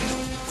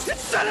You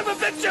son of a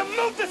bitch, you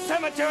moved the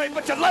cemetery,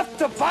 but you left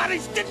the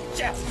bodies, didn't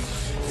you?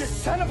 You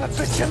son of a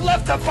bitch, you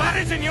left the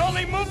bodies and you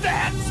only moved the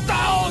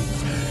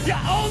headstones! You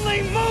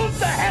only moved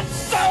the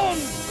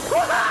headstones!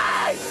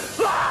 Lie!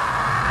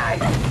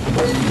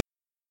 Lie!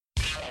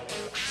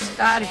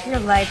 Scott, if your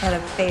life had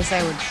a face,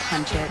 I would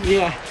punch it.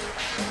 Yeah.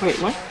 Wait,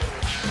 what?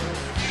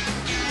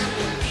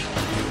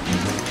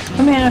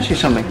 Let me ask you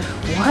something.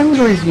 Why would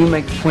always you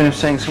make the point of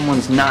saying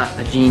someone's not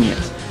a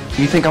genius?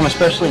 Do you think I'm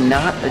especially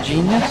not a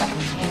genius?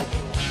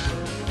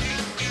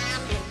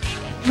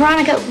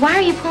 Veronica, why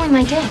are you pulling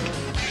my dick?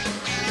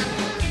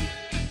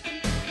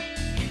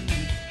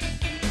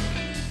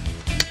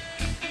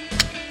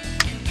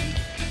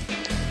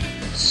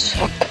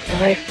 Suck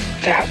my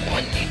fat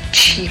one, you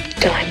cheap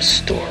dime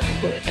store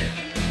hood.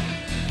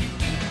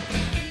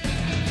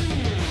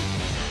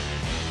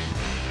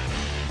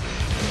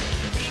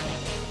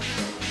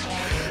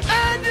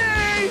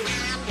 Andy!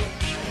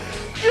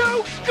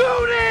 You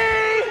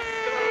goonie!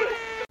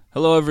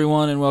 Hello,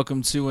 everyone, and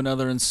welcome to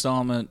another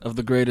installment of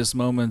the greatest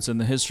moments in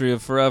the history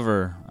of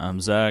forever. I'm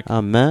Zach.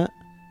 I'm Matt.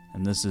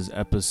 And this is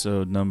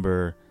episode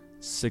number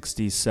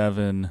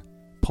 67,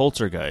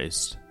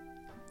 Poltergeist.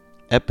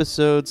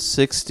 Episode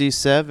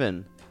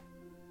 67.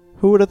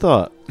 Who would have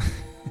thought?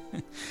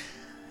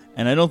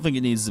 And I don't think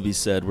it needs to be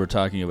said we're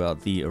talking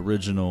about the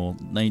original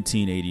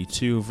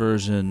 1982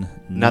 version.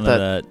 Not None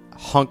that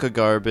of hunk of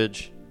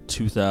garbage.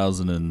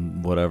 2000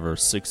 and whatever,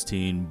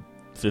 16,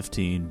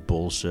 15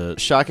 bullshit.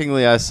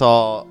 Shockingly, I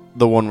saw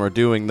the one we're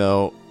doing,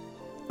 though,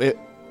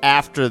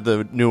 after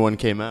the new one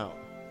came out.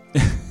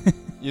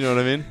 You know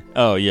what I mean?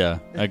 Oh, yeah,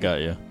 I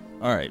got you.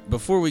 All right,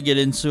 before we get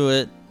into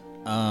it,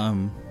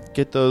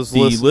 Get those the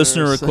listener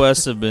listeners.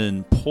 requests have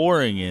been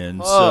pouring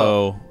in,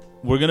 so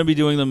we're going to be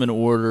doing them in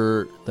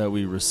order that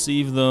we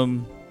receive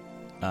them.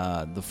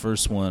 The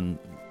first one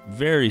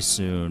very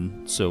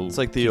soon, so It's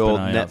like the keep an old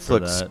eye out for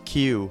Netflix that.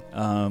 queue.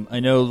 I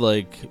know,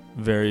 like,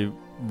 very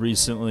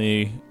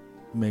recently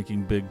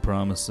making big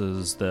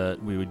promises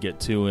that we would get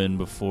two in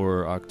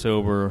before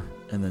October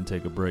and then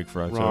take a break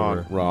for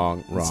October.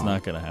 Wrong. It's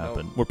not going to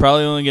happen. We're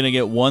probably only going to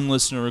get one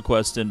listener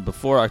request in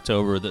before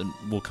October, then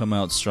we'll come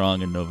out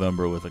strong in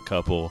November with a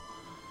couple.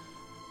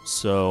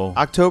 So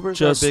October's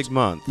just- our big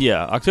month.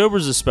 yeah,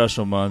 October's a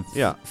special month.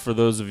 Yeah. For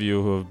those of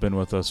you who have been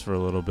with us for a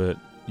little bit,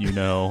 you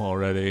know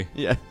already.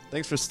 Yeah.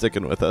 Thanks for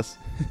sticking with us.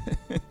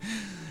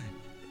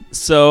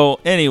 So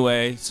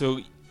anyway,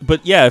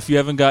 but yeah, if you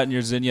haven't gotten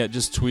yours in yet,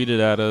 just tweet it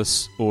at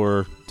us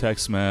or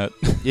text Matt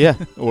Yeah.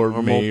 or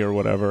Normal. me or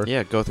whatever.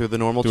 Yeah, go through the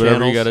normal Do channels.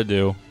 whatever you got to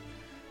do.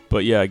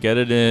 But yeah, get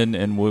it in,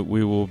 and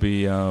we will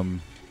be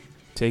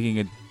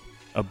taking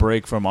a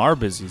break from our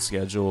busy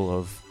schedule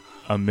of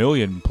a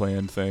million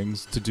planned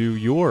things to do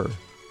your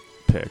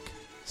pick.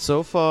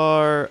 So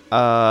far,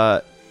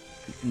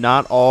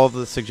 not all of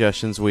the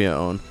suggestions we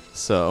own,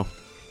 so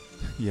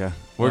Yeah,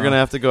 we're going to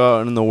have to go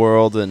out in the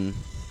world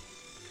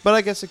but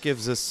I guess it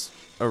gives us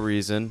a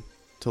reason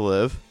to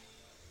live,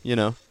 you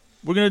know.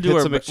 We're gonna do hit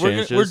our some best. We're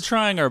exchanges.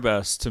 trying our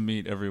best to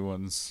meet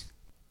everyone's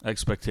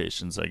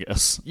expectations, I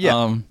guess.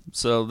 Yeah.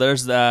 So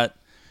there's that.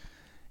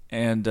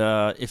 And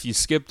if you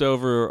skipped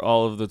over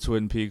all of the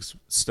Twin Peaks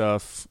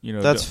stuff,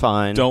 That's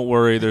fine. Don't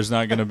worry, there's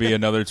not going to be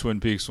another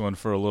Twin Peaks one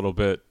for a little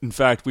bit. In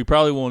fact, we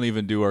probably won't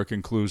even do our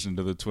conclusion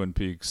to the Twin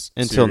Peaks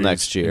Until series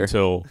next year.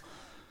 Until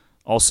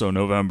also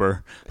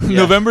November. Yeah.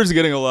 November's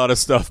getting a lot of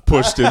stuff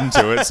pushed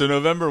into it, so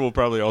November will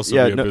probably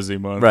also be a busy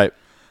month. Right.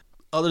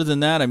 Other than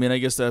that, I mean, I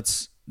guess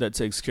that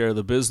takes care of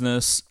the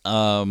business.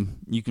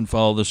 You can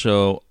follow the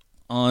show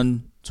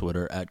on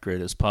Twitter at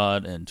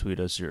GreatestPod and tweet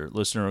us your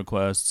listener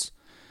requests,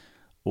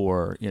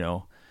 or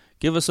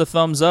give us a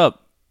thumbs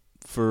up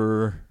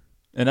for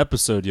an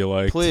episode you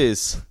like.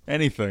 Please.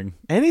 Anything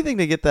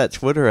To get that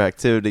Twitter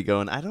activity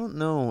going. I don't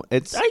know.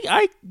 It's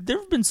there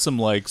have been some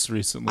likes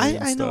recently.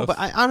 I know, but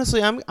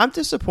honestly, I'm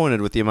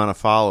disappointed with the amount of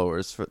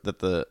followers that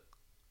the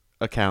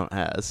account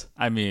has.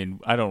 I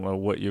mean, I don't know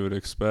what you would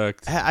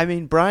expect. I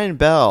mean, Brian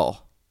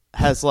Bell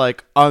has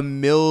like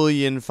 1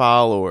 million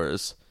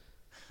followers,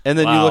 and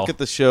then you Wow. look at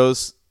the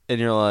shows and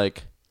you're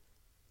like,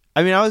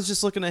 I mean, I was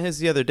just looking at his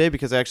the other day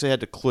because I actually had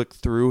to click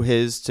through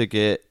his to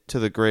get to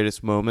the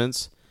greatest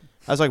moments.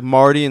 I was like,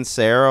 Marty and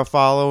Sarah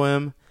follow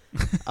him.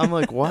 I'm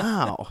like,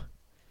 wow.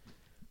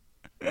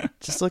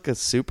 Just like a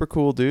super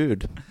cool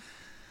dude.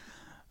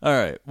 All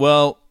right.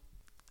 Well,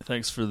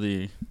 thanks for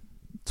the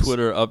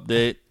Twitter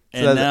update.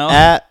 And So now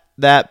at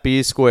that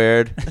B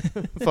squared.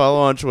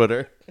 Follow on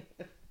Twitter.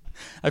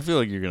 I feel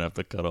like you're going to have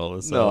to cut all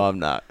this out. No, I'm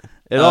not.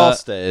 It all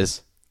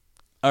stays.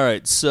 All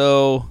right,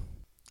 so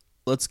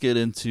let's get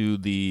into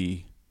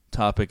the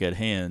topic at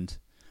hand,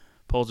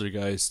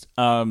 Poltergeist.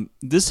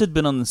 This had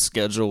been on the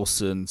schedule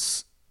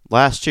since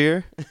Last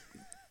year?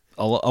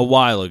 a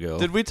while ago.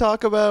 Did we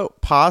talk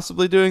about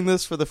possibly doing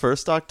this for the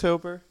first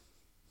October?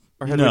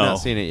 Or had we No. not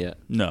seen it yet?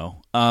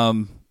 No.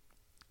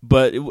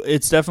 But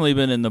it's definitely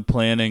been in the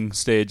planning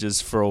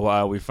stages for a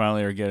while. We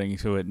finally are getting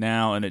to it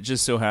now, and it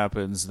just so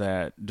happens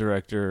that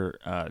director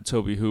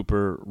Tobe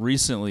Hooper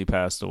recently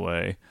passed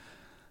away.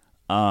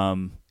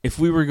 If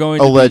we were going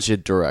to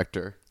Alleged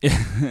director.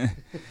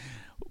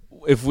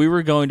 if we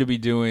were going to be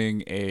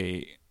doing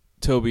a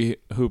Tobe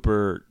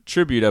Hooper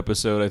tribute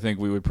episode, I think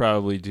we would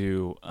probably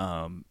do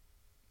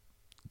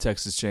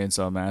Texas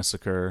Chainsaw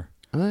Massacre.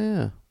 Oh,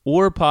 yeah.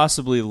 Or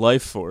possibly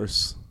Life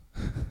Force.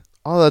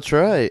 Oh, that's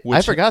right.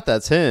 I forgot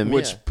that's him.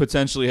 Which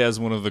potentially has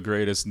one of the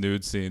greatest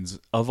nude scenes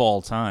of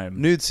all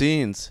time. Nude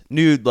scenes.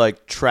 Nude,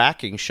 like,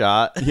 tracking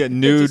shot. Yeah,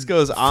 nude it just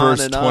goes on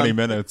first and 20 on.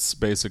 minutes,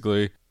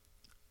 basically.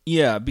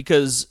 Yeah,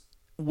 because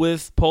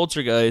with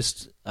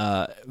Poltergeist,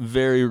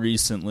 very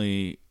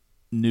recently,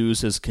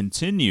 news has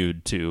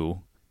continued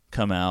to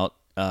come out,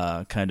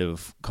 kind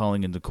of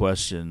calling into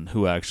question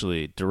who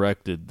actually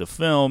directed the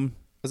film.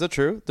 Is that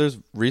true? There's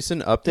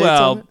recent updates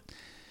on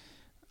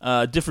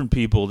it? Different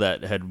people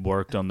that had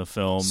worked on the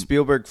film.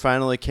 Spielberg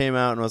finally came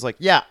out and was like,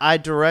 yeah, I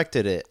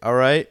directed it, all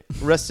right?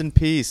 Rest in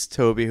peace,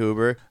 Tobe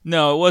Hooper.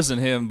 No, it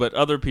wasn't him, but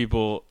other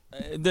people.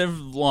 There have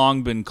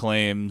long been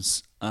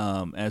claims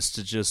as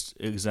to just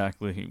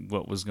exactly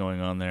what was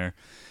going on there.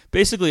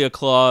 Basically, a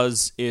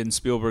clause in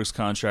Spielberg's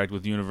contract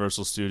with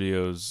Universal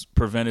Studios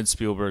prevented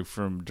Spielberg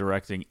from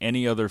directing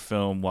any other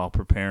film while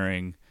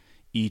preparing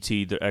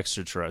E.T. the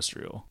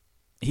Extraterrestrial.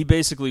 He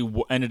basically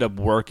ended up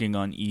working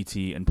on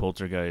E.T. and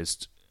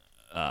Poltergeist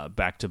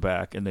back to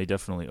back, and they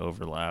definitely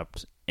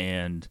overlapped.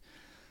 And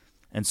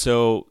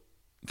so,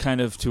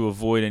 kind of to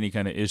avoid any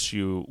kind of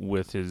issue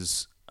with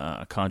his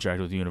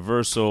contract with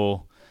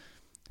Universal,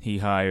 he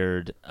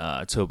hired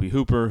Tobe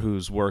Hooper,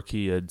 whose work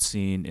he had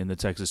seen in the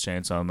Texas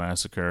Chainsaw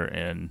Massacre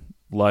and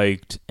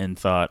liked, and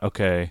thought,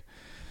 okay,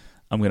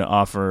 I'm going to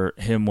offer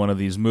him one of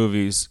these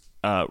movies.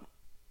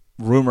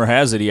 Rumor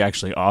has it he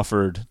actually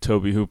offered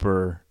Tobe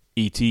Hooper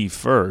E.T.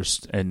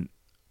 first, and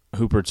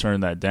Hooper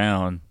turned that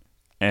down.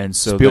 And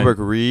so Spielberg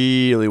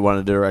really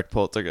wanted to direct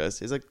Poltergeist.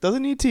 He's like,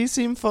 doesn't E.T.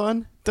 seem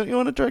fun? Don't you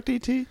want to direct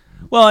E.T.?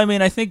 Well, I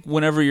mean, I think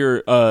whenever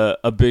you're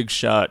a big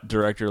shot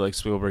director like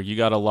Spielberg, you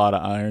got a lot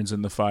of irons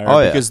in the fire. Oh,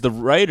 yeah. Because the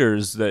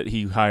writers that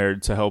he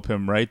hired to help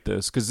him write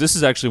this, because this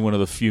is actually one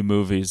of the few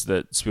movies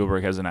that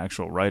Spielberg has an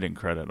actual writing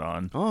credit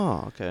on.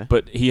 Oh, okay.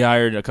 But he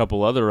hired a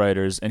couple other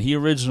writers, and he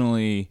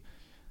originally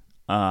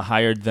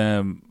hired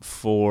them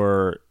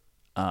for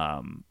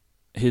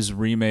his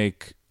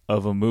remake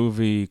of a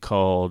movie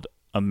called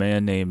A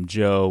Man Named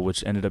Joe,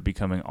 which ended up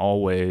becoming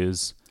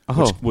Always,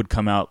 which would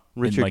come out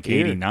in like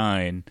Gere.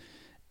 89.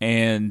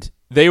 And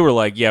they were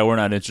like, yeah, we're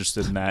not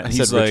interested in that. I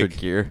He's said like, Richard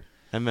Gere.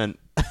 I meant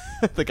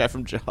the guy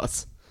from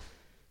Jaws.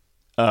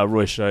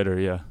 Roy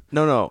Scheider, yeah.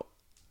 No.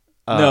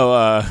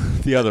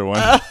 The other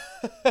one.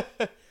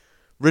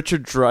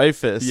 Richard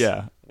Dreyfuss.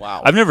 Yeah.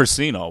 Wow. I've never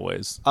seen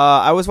Always.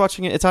 I was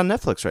watching it. It's on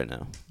Netflix right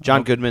now.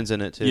 John Goodman's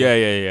in it, too.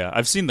 Yeah.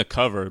 I've seen the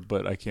cover,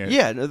 but I can't.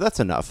 Yeah, no, that's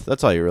enough.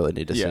 That's all you really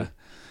need to see.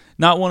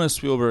 Not one of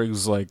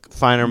Spielberg's like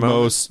Finer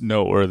most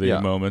noteworthy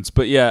moments.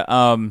 But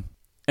yeah,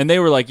 and they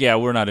were like, yeah,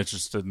 we're not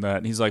interested in that.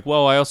 And he's like,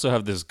 well, I also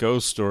have this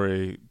ghost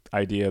story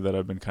idea that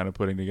I've been kind of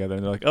putting together.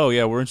 And they're like, oh,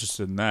 yeah, we're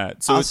interested in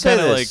that. So it's kind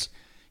of like,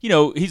 you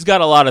know, he's got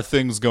a lot of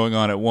things going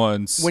on at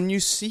once. When you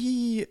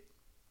see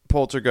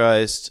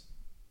Poltergeist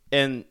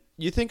and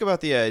you think about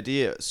the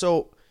idea,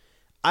 so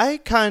I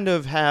kind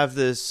of have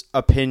this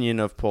opinion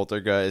of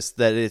Poltergeist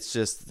that it's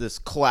just this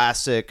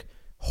classic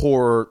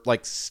horror,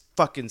 like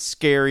fucking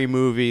scary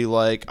movie,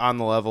 like on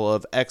the level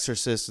of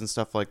Exorcist and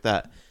stuff like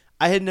that.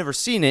 I had never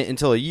seen it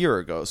until a year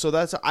ago, so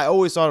I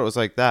always thought it was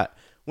like that.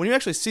 When you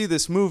actually see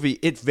this movie,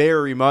 it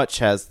very much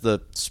has the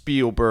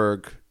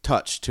Spielberg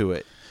touch to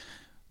it.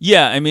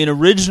 Yeah, I mean,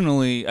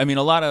 originally, a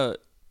lot of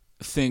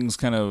things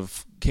kind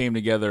of came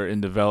together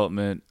in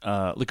development.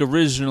 Like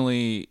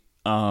originally,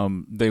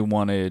 they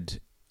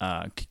wanted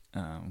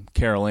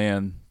Carol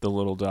Ann, the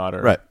little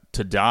daughter, right,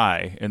 to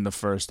die in the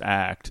first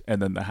act,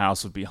 and then the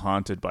house would be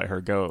haunted by her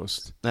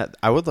ghost.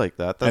 I would like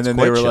that. That's and then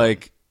quite they were chilling.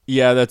 like,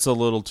 yeah, that's a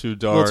little too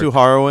dark. A little too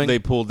harrowing. They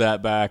pulled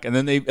that back. And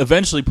then they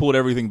eventually pulled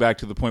everything back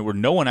to the point where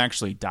no one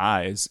actually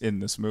dies in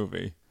this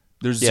movie.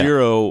 There's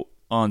zero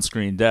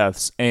on-screen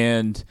deaths.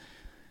 And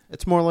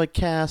it's more like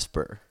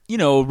Casper. You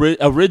know,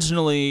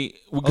 originally...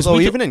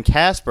 Although even in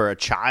Casper, a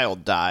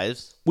child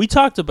dies. We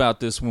talked about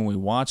this when we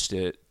watched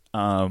it.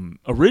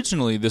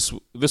 Originally, this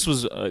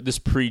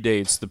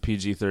predates the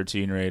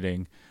PG-13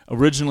 rating.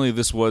 Originally,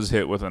 this was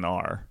hit with an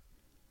R.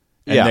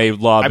 And they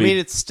lobbied. I mean,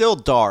 it's still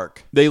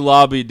dark. They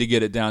lobbied to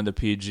get it down to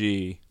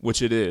PG,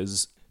 which it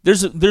is.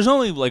 There's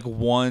only like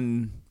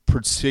one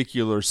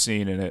particular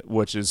scene in it,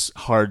 which is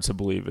hard to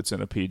believe it's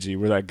in a PG,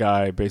 where that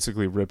guy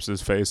basically rips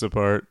his face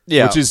apart.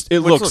 Yeah, which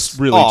looks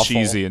really awful.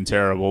 Cheesy and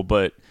terrible,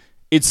 but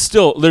it's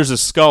still, there's a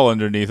skull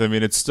underneath. I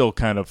mean, it's still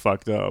kind of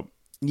fucked up.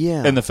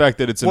 Yeah, and the fact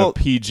that it's in a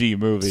PG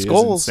movie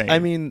skulls, is insane. I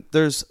mean,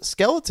 there's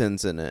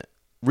skeletons in it,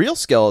 real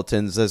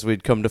skeletons, as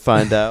we'd come to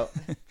find out.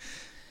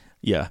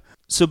 Yeah.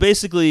 So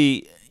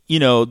basically, you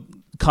know,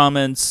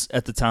 comments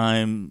at the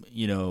time,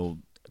 you know,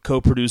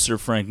 co-producer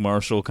Frank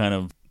Marshall kind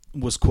of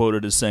was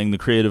quoted as saying the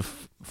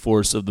creative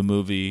force of the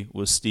movie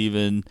was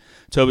Steven.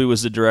 Toby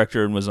was the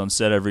director and was on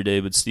set every day,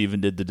 but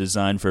Steven did the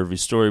design for every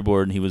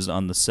storyboard, and he was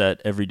on the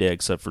set every day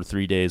except for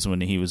 3 days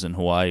when he was in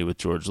Hawaii with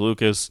George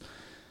Lucas.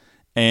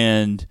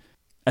 And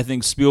I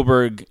think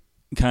Spielberg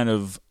kind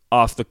of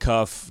off the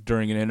cuff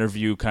during an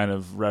interview kind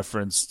of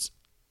referenced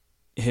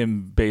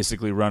him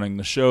basically running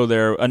the show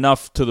there,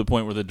 enough to the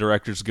point where the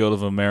Directors Guild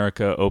of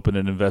America opened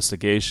an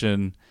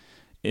investigation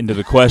into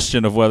the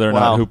question of whether or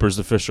not Hooper's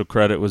official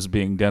credit was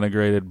being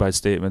denigrated by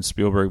statements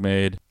Spielberg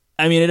made.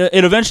 I mean,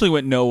 it eventually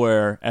went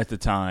nowhere at the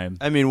time.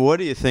 I mean, what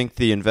do you think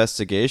the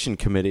investigation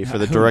committee for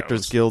the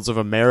Directors Guilds of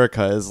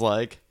America is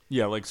like?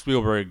 Yeah, like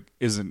Spielberg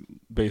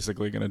isn't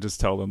basically going to just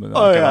tell them to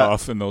knock it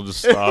off and they'll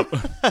just stop.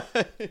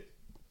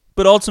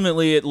 But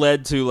ultimately, it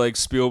led to like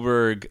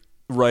Spielberg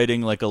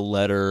writing like a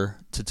letter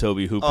to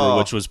Tobe Hooper,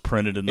 which was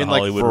printed in the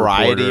Hollywood like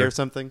Variety Reporter or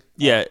something.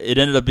 Yeah, it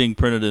ended up being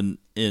printed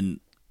in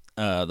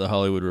the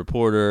Hollywood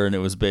Reporter, and it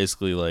was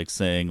basically like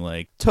saying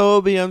like,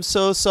 Toby, I'm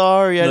so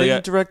sorry, I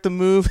didn't direct the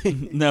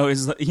movie. No,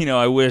 it's,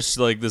 I wish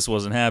like this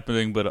wasn't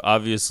happening, but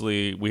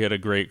obviously we had a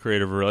great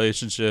creative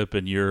relationship,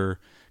 and your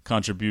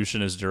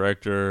contribution as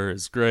director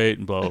is great,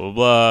 and blah blah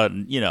blah,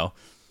 and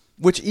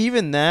Which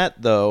even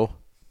that though,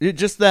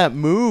 just that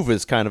move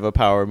is kind of a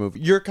power move.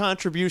 Your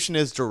contribution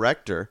as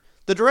director.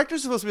 The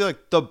director's supposed to be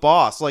like the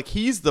boss. Like,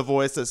 he's the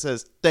voice that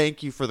says,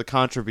 thank you for the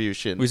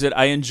contribution. We said,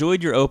 I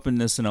enjoyed your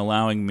openness in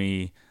allowing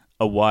me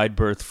a wide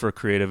berth for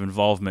creative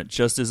involvement,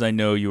 just as I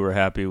know you were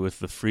happy with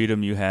the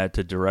freedom you had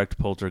to direct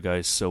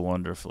Poltergeist so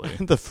wonderfully.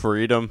 The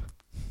freedom.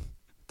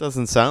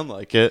 Doesn't sound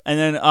like it. And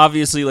then,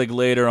 obviously, like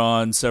later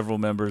on, several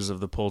members of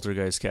the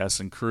Poltergeist cast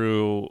and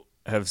crew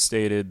have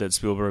stated that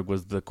Spielberg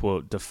was the,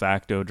 quote, de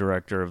facto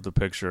director of the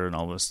picture and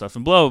all this stuff,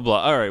 and blah, blah,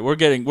 blah. All right, we're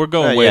going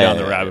way down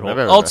the rabbit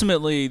hole.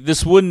 Ultimately,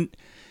 this wouldn't...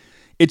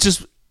 It's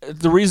just...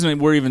 The reason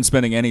we're even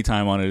spending any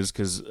time on it is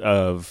because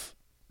of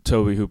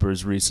Tobe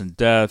Hooper's recent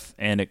death,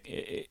 and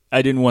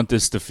I didn't want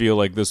this to feel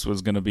like this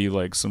was going to be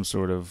like some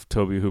sort of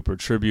Tobe Hooper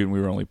tribute, and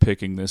we were only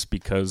picking this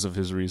because of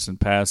his recent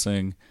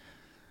passing.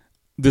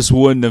 This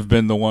wouldn't have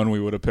been the one we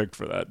would have picked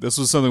for that. This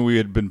was something we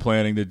had been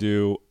planning to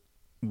do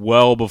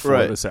well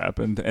before this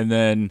happened, and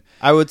then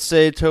I would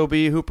say Tobe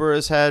Hooper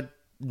has had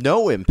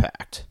no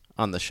impact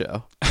on the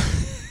show.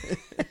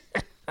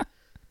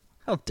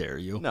 How dare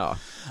you? No.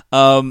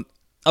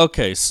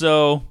 Okay,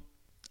 so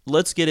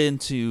let's get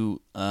into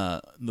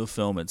the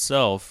film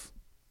itself.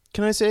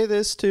 Can I say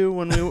this too?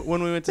 When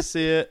we went to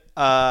see it,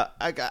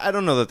 I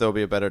don't know that there'll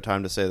be a better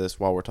time to say this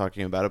while we're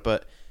talking about it,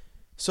 but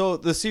so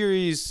the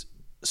series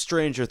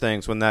Stranger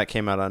Things, when that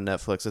came out on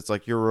Netflix, it's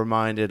like you're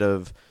reminded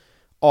of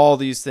all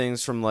these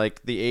things from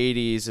like the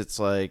 80s. It's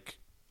like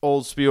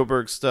old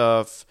Spielberg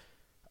stuff,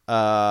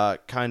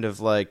 kind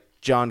of like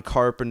John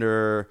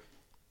Carpenter,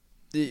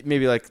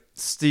 maybe like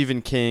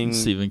Stephen King.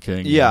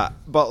 Yeah,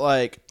 but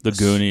like The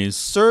Goonies.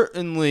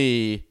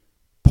 Certainly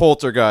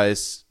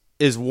Poltergeist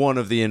is one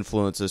of the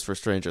influences for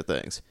Stranger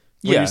Things.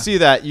 When you see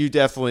that, you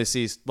definitely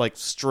see like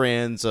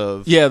strands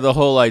of... Yeah, the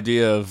whole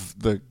idea of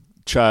the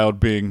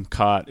child being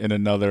caught in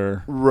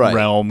another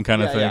realm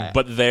kind of thing.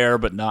 But there,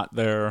 but not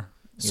there.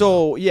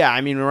 So, yeah,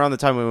 I mean, around the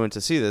time we went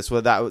to see this,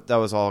 well, that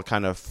was all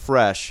kind of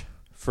fresh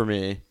for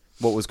me,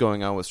 what was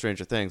going on with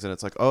Stranger Things. And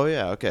it's like, oh,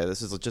 yeah, okay,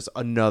 this is just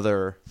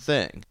another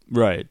thing.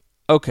 Right.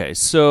 Okay,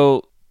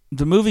 so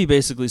the movie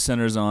basically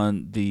centers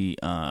on the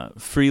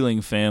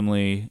Freeling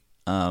family.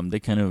 They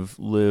kind of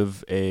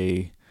live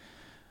a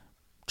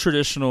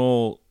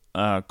traditional,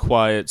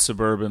 quiet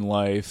suburban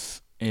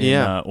life in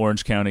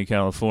Orange County,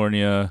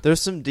 California.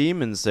 There's some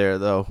demons there,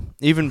 though,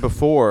 even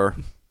before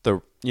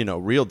the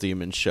real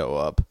demons show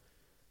up.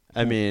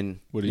 I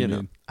mean, what do you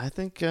mean? I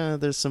think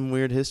there's some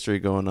weird history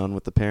going on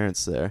with the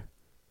parents there.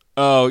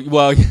 Oh,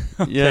 well,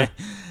 okay.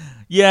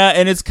 Yeah,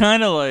 and it's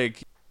kind of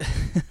like...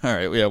 All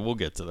right, yeah, we'll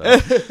get to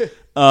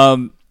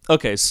that.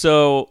 Okay,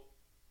 so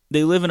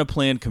they live in a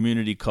planned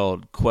community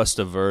called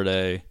Cuesta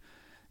Verde,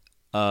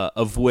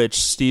 of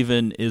which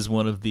Steven is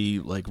one of the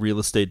like real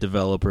estate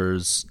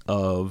developers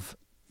of,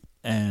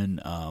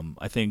 and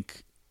I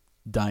think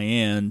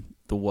Diane,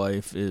 the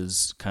wife,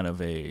 is kind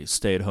of a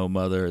stay-at-home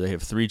mother. They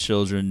have 3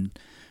 children: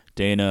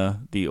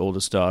 Dana, the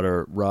oldest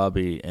daughter,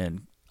 Robbie,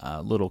 and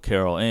little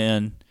Carol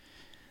Ann.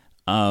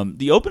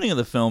 The opening of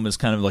the film is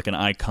kind of like an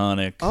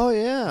iconic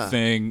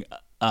thing,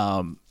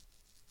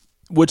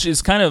 which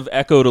is kind of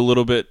echoed a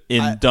little bit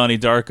in Donnie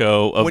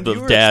Darko of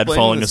the dad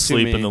falling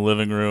asleep in the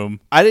living room.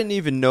 I didn't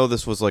even know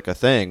this was like a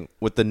thing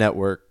with the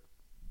network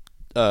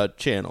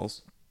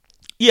channels.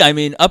 Yeah, I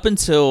mean, up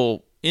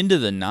until into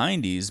the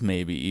 90s,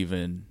 maybe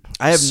even,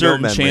 I have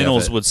certain no memory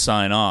channels of it. would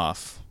sign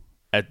off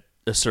at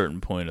a certain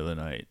point of the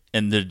night,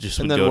 and they just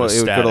would then go to it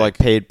static. would go to like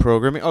paid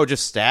programming. Oh,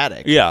 just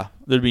static. Yeah,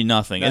 there'd be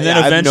nothing. And Yeah,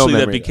 then I have no eventually that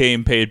memory of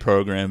became paid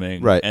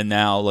programming. Right. And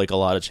now like a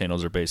lot of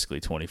channels are basically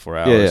 24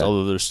 hours, Yeah.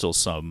 although there's still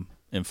some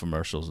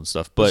infomercials and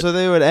stuff. But so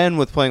they would end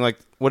with playing like,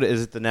 what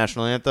is it, the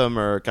national anthem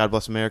or God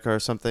Bless America or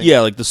something?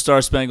 yeah, like the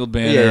Star Spangled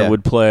Banner Yeah.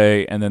 would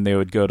play, and then they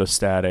would go to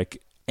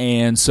static.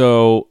 And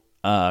so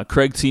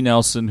Craig T.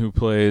 Nelson, who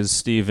plays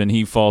Steven,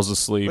 he falls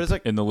asleep But it's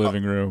like in the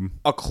living room.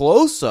 A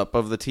close up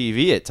of the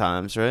TV at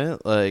times, right?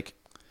 Like,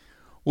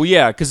 Well,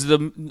 yeah, because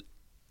the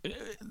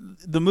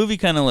movie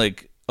kind of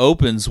like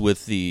opens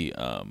with the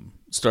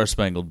Star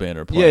Spangled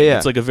Banner playing. Yeah, yeah.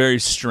 It's like a very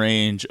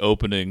strange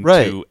opening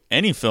Right. to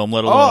any film,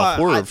 let alone a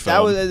horror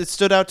film. It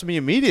stood out to me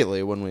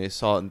immediately when we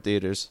saw it in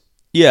theaters.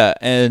 Yeah,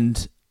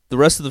 and the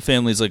rest of the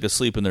family's like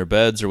asleep in their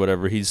beds or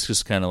whatever. He's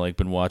just kind of like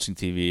been watching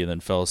TV and then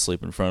fell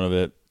asleep in front of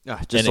it.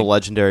 Just a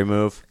legendary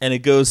move. And it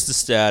goes to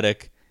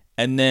static,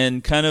 and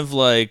then kind of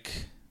like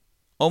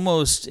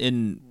almost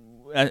in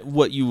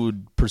what you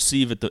would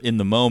perceive in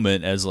the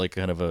moment as like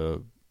kind of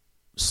a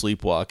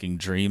sleepwalking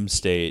dream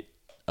state.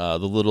 The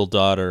little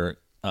daughter,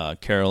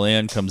 Carol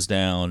Ann, comes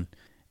down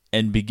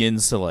and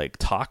begins to like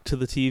talk to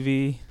the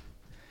TV,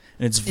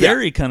 and it's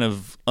very kind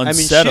of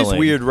unsettling. She's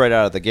weird right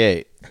out of the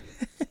gate.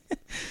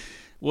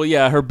 Well,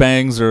 yeah, her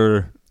bangs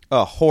are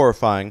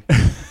horrifying.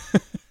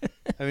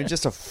 I mean,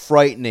 just a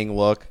frightening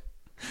look.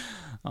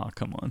 Oh,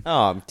 come on.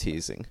 Oh, I'm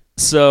teasing.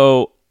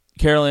 So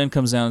Carol Ann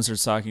comes down and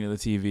starts talking to the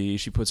TV.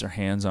 She puts her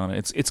hands on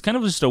it. It's kind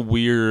of just a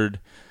weird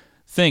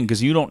thing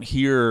because you don't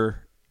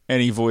hear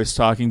any voice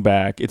talking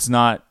back. It's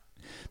not.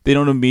 They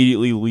don't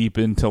immediately leap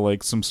into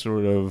like some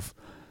sort of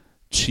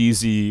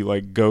cheesy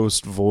like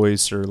ghost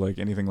voice or like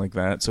anything like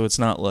that. So it's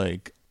not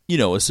like,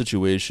 a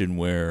situation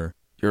where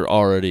you're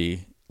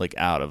already like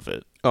out of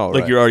it. Oh,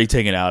 like right. you're already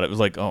taken out. It was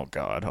like, oh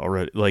God,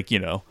 already. Like,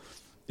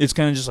 it's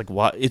kind of just like,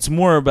 why? It's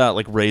more about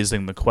like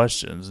raising the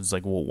questions. It's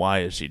like, well,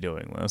 why is she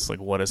doing this? Like,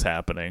 what is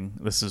happening?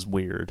 This is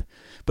weird.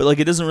 But like,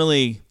 it doesn't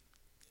really,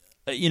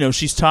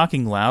 she's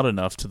talking loud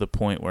enough to the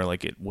point where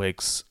like it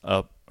wakes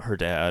up her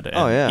dad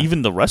and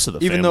even the rest of the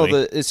family. Even though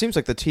it seems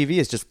like the TV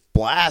is just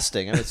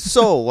blasting and it's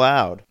so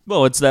loud.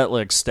 Well, it's that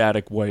like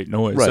static white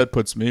noise that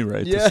puts me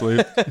right to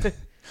sleep.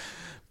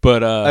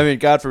 But I mean,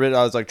 God forbid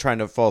I was like trying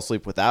to fall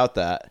asleep without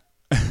that.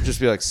 Just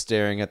be like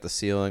staring at the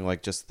ceiling,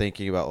 like just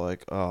thinking about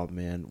like, oh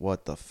man,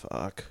 what the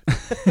fuck?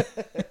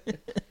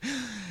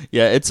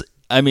 Yeah, it's.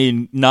 I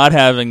mean, not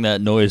having that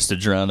noise to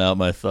drown out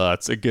my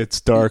thoughts, it gets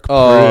dark pretty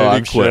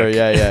I'm quick. sure.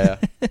 Yeah.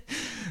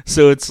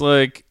 So it's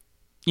like,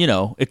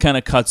 it kind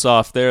of cuts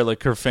off there.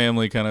 Like her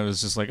family kind of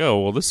is just like,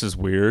 oh, well, this is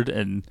weird,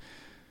 and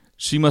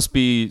she must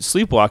be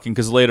sleepwalking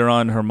because later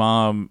on her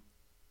mom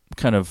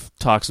kind of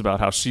talks about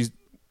how she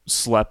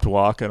slept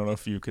walk. I don't know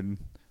if you can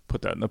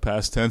put that in the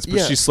past tense,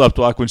 but she slept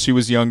walk when she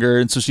was younger,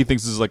 and so she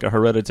thinks this is like a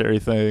hereditary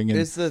thing. And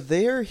is the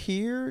 "they're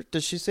here"?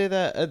 Does she say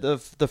that at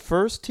the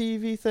first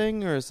TV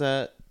thing, or is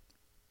there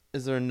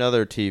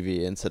another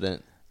TV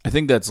incident? I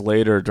think that's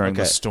later during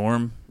the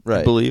storm, right?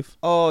 I believe.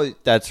 Oh,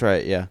 that's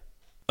right. Yeah.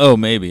 Oh,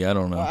 maybe I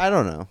don't know. I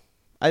don't know.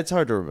 It's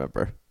hard to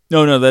remember.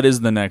 No, that is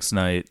the next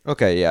night.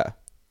 Okay, yeah.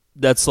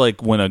 That's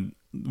like when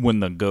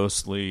the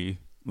ghostly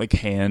like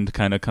hand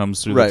kind of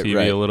comes through the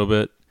TV a little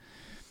bit.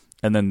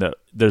 And then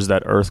there's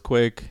that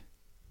earthquake.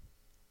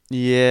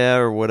 Yeah,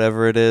 or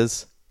whatever it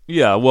is.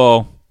 Yeah,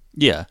 well,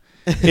 yeah.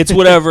 It's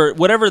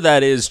whatever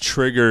that is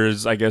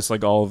triggers, I guess,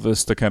 like all of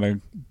this to kind of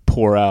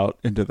pour out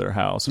into their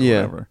house or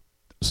whatever.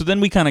 So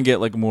then we kind of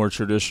get like a more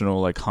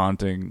traditional like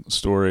haunting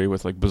story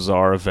with like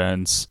bizarre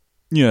events.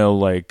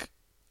 Like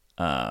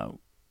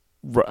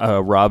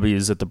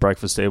Robbie's at the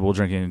breakfast table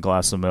drinking a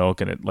glass of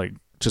milk and it like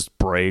just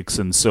breaks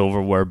and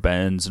silverware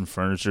bends and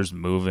furniture's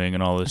moving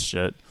and all this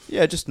shit.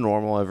 Yeah, just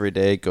normal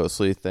everyday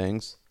ghostly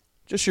things.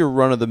 Just your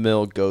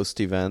run-of-the-mill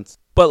ghost events.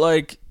 But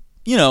like,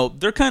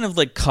 they're kind of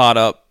like caught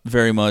up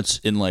very much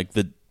in like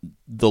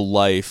the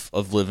life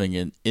of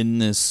living in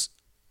this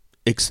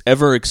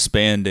ever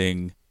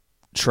expanding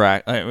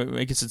track.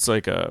 I guess it's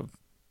like a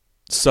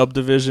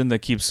subdivision that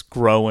keeps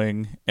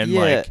growing, and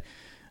like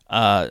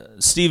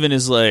Steven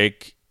is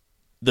like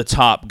the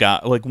top guy,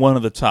 like one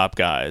of the top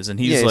guys, and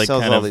he's he like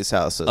sells kind all of these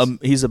houses.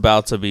 He's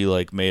about to be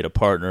like made a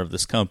partner of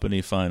this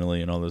company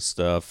finally, and all this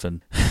stuff.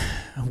 And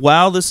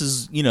while this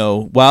is,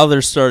 while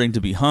they're starting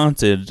to be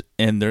haunted,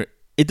 and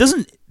it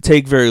doesn't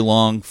take very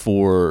long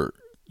for,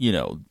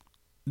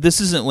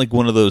 this isn't like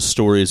one of those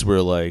stories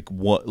where like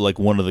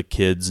one of the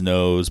kids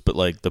knows, but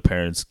like the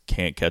parents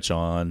can't catch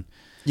on.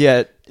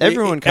 Yeah,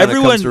 everyone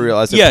comes to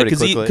realize it pretty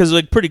quickly. Because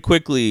like pretty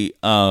quickly,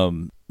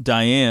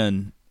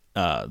 Diane,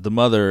 the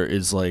mother,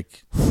 is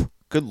like,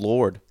 good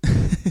Lord.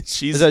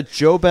 Is that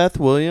Jo Beth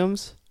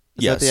Williams?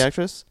 Is Yes. that the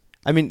actress?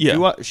 I mean,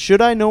 Yeah.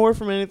 should I know her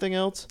from anything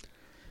else?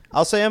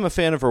 I'll say I'm a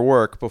fan of her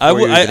work before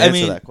you even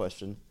answer that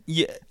question.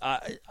 Yeah, I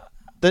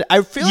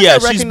feel like Yeah, I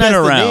she's recognize been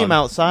the around. name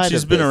outside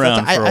She's of been this.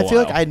 around for a I feel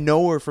like while. I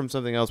know her from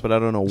something else, but I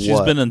don't know what.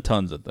 she's been in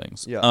tons of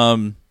things. Yeah.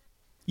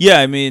 Yeah,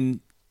 I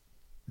mean,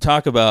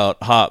 talk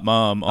about hot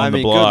mom on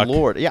the block. Good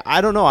Lord. Yeah, I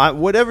don't know.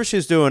 Whatever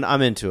she's doing,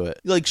 I'm into it.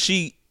 Like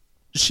she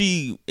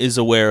is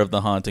aware of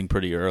the haunting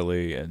pretty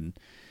early, and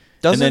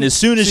Doesn't then as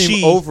soon as seem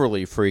she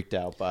overly freaked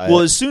out by it. well,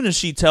 as soon as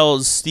she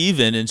tells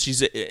Steven, and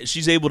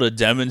she's able to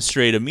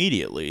demonstrate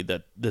immediately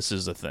that this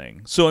is a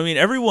thing. So I mean,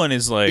 everyone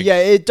is like,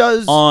 it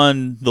does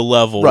on the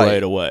level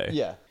right away.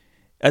 Yeah.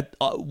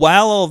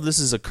 While all of this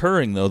is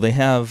occurring, though, they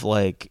have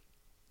like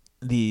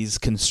these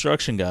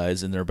construction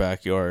guys in their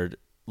backyard,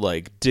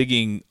 like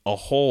digging a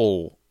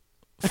hole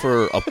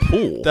for a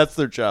pool. That's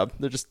their job.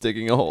 They're just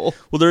digging a hole.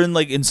 Well, they're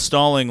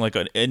installing like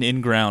an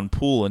in-ground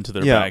pool into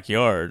their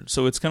backyard.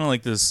 So it's kind of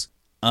like this.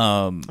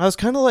 I was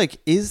kind of like,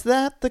 is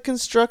that the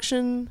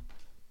construction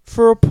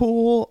for a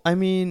pool. I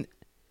mean,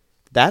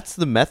 that's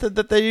the method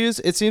that they use.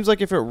 It seems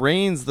like if it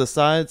rains, the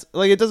sides,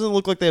 like, it doesn't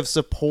look like they have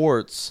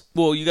supports.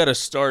 Well, you got to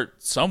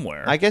start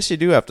somewhere. I guess you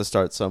do have to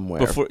start somewhere.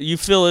 Before you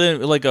fill it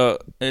in, like an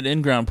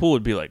in-ground pool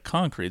would be like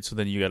concrete, so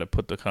then you got to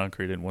put the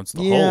concrete in once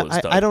the hole is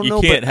done. I don't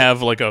know. You can't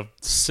have like a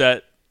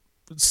set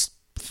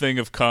thing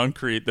of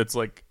concrete that's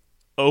like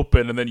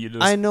open, and then you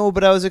just... I know,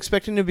 but I was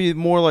expecting to be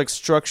more like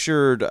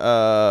structured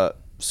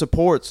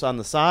supports on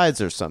the sides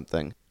or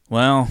something.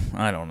 Well,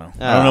 I don't know.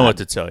 I don't know what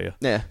to tell you.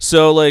 Yeah.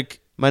 So, like...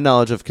 My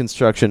knowledge of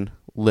construction,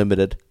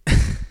 limited.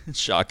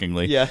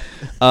 Shockingly. Yeah.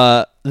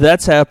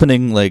 That's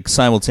happening, like,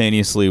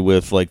 simultaneously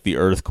with, like, the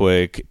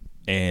earthquake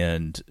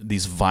and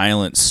these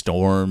violent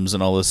storms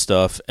and all this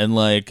stuff. And,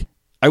 like,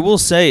 I will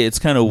say it's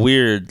kind of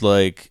weird,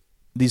 like,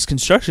 these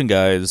construction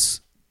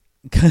guys...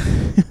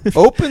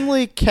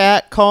 openly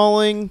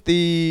catcalling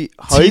the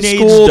high teenage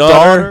school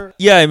daughter.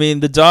 Yeah, I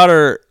mean, the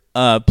daughter,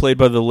 played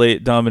by the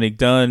late Dominique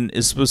Dunn,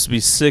 is supposed to be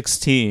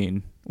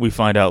 16. We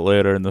find out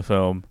later in the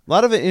film. A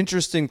lot of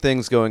interesting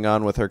things going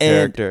on with her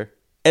character.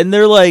 And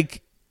they're,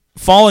 like,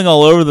 falling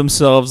all over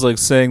themselves, like,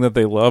 saying that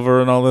they love her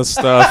and all this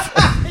stuff.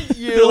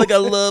 They're like, I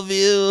love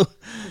you.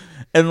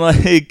 And,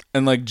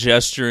 like,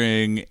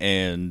 gesturing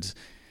and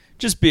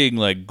just being,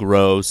 like,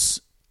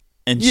 gross.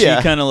 And she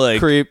kind of, like...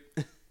 creep.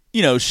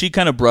 You know, she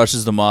kind of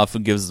brushes them off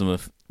and gives them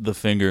the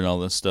finger and all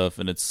this stuff.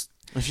 And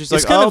she's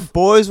like,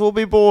 boys will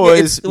be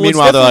boys. Yeah,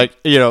 Meanwhile, they're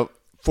like,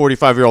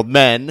 45-year-old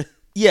men.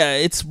 Yeah,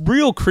 it's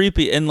real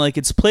creepy, and like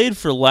it's played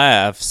for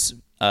laughs,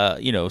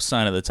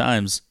 sign of the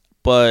times.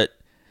 But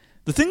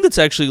the thing that's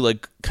actually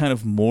like kind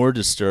of more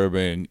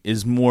disturbing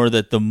is more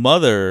that the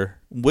mother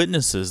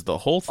witnesses the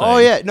whole thing. Oh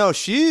yeah, no,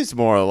 she's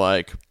more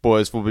like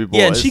boys will be boys.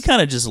 Yeah, and she kind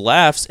of just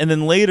laughs, and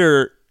then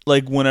later,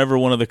 like whenever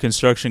one of the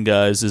construction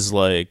guys is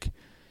like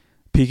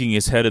peeking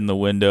his head in the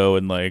window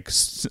and like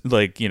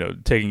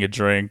taking a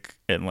drink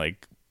and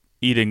like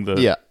eating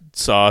the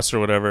sauce or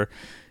whatever,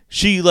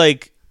 she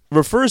like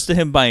refers to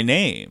him by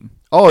name.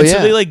 Oh, and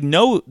yeah.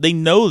 So they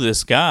know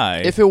this guy.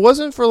 If it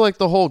wasn't for like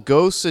the whole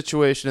ghost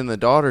situation and the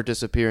daughter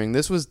disappearing,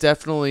 this was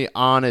definitely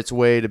on its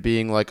way to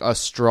being like a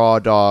Straw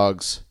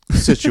Dogs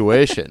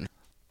situation.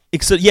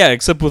 Except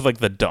with like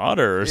the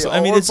daughter. Yeah,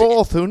 I mean, it's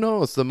both. Who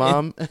knows? The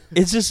mom.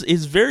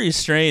 It's very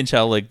strange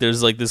how like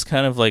there's like this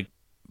kind of like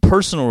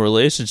personal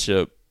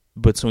relationship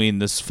between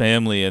this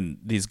family and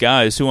these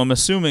guys who I'm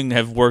assuming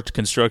have worked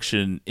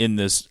construction in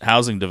this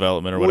housing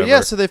development or whatever. Well,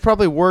 yeah, so they've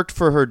probably worked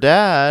for her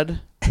dad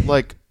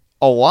like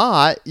a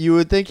lot. You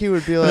would think he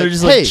would be like, they're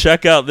just hey, like,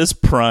 check out this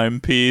prime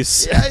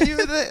piece.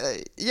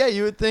 Yeah,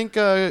 you would think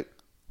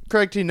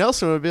Craig T.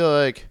 Nelson would be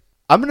like,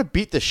 I'm going to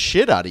beat the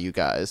shit out of you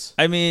guys.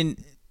 I mean,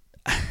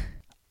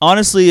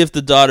 honestly, if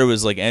the daughter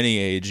was like any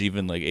age,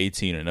 even like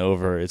 18 and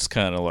over, it's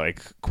kind of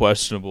like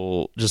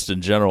questionable just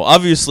in general.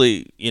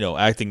 Obviously,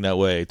 acting that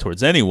way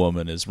towards any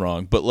woman is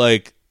wrong, but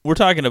like we're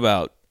talking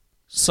about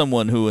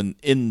someone who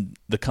in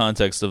the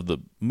context of the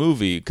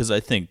movie, because I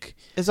think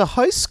is a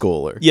high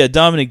schooler. Yeah,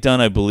 Dominique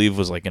Dunn, I believe,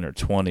 was like in her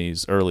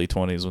 20s, early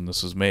 20s when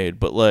this was made,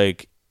 but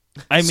like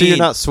I mean, you're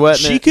not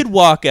sweating she it? could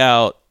walk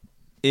out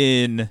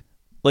in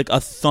like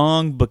a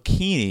thong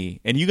bikini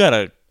and you got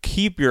to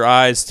keep your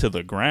eyes to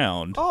the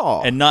ground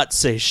and not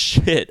say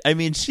shit. I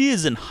mean, she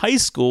is in high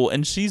school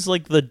and she's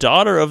like the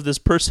daughter of this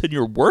person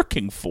you're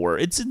working for.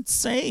 It's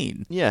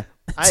insane. Yeah,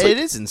 it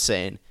is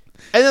insane.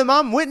 And the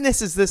mom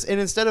witnesses this, and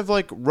instead of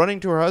like running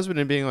to her husband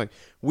and being like,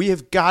 we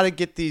have got to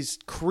get these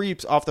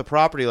creeps off the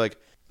property, like,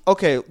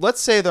 okay,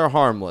 let's say they're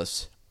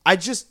harmless. I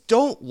just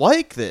don't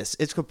like this.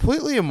 It's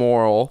completely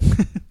immoral.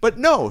 But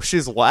no,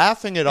 she's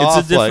laughing it off.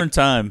 It's a different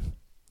time.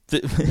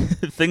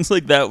 Things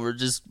like that were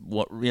just,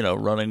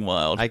 running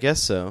wild. I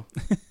guess so.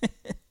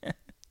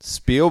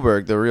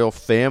 Spielberg, the real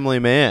family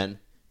man,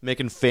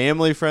 making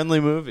family-friendly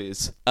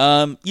movies.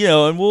 And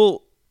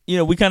we'll,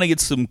 we kind of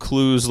get some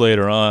clues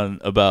later on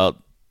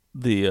about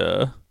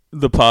the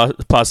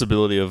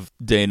possibility of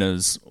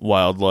Dana's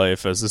wild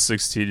life as a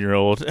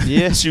 16-year-old.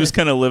 Yeah, she was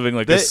kind of living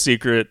like a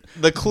secret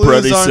the clues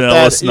Bret Easton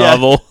Ellis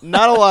novel. Yeah,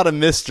 not a lot of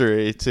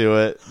mystery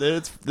to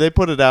it. They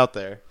put it out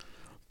there.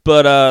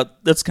 But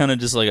that's kind of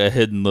just like a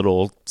hidden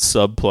little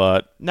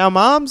subplot. Now,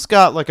 mom's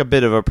got like a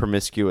bit of a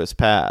promiscuous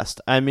past.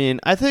 I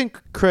mean, I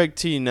think Craig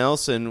T.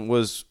 Nelson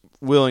was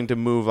willing to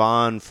move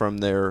on from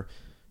their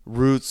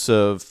roots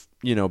of,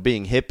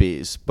 being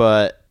hippies,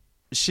 but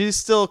she's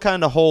still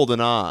kind of holding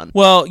on.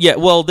 Well, yeah,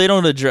 they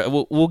don't address...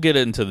 We'll get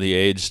into the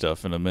age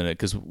stuff in a minute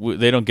because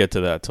they don't get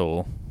to that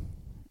till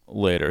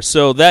later.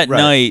 So that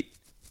night,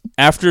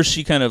 after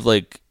she kind of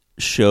like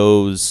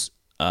shows...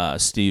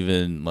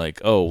 Steven, like,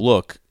 oh,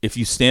 look, if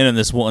you stand in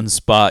this one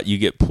spot, you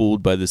get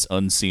pulled by this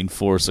unseen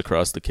force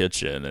across the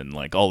kitchen and,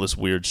 like, all this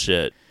weird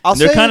shit.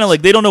 They're kind of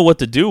like, they don't know what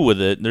to do with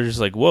it. They're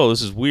just like, whoa,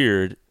 this is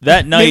weird.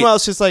 That night... Meanwhile,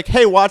 it's just like,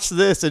 hey, watch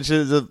this. And she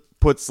just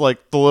puts,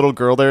 like, the little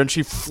girl there and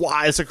she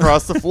flies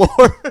across the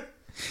floor.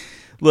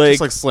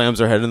 Just, like, slams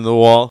her head into the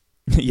wall.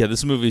 Yeah,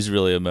 this movie's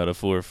really a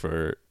metaphor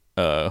for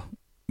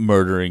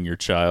murdering your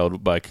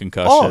child by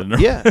concussion. Oh,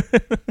 yeah.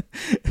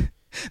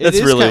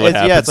 That's really what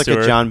happens. Yeah, it's like to a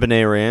her. John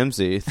Benet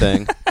Ramsey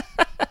thing.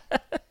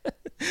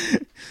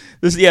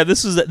 This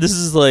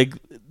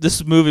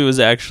movie was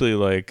actually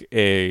like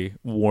a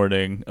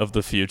warning of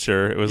the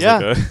future. It was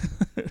like a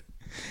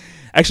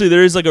actually,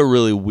 there is like a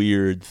really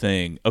weird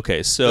thing.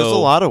 Okay, so there's a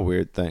lot of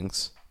weird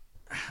things.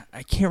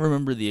 I can't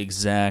remember the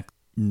exact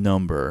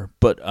number,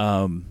 but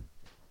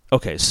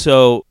okay,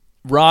 so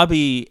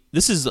Robbie,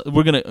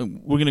 we're gonna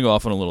go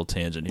off on a little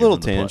tangent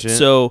here.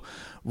 So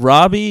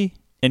Robbie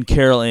and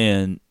Carol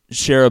Ann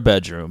share a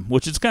bedroom,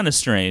 which is kind of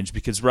strange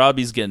because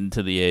Robbie's getting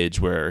to the age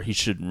where he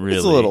shouldn't really.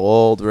 He's a little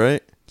old,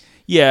 right?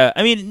 Yeah,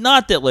 I mean,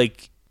 not that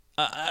like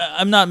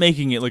I'm not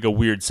making it like a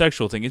weird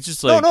sexual thing. It's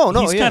just like no,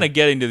 he's kind of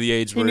getting to the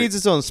age where he needs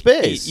his own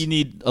space. You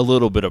need a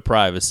little bit of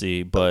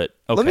privacy, but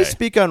okay. Let me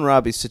speak on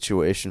Robbie's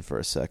situation for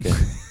a second.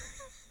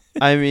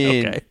 I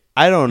mean,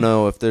 I don't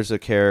know if there's a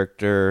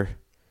character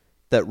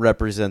that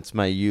represents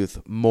my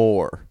youth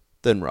more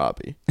than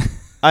Robbie.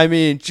 I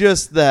mean,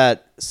 just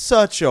that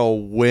such a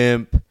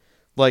wimp,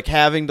 like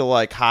having to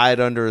like hide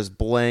under his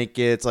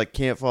blankets, like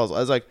can't fall. I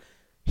was like,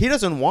 he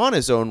doesn't want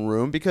his own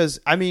room because,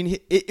 I mean,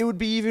 it would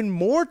be even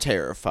more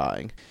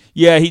terrifying.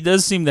 Yeah, he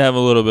does seem to have a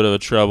little bit of a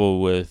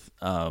trouble with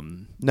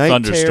night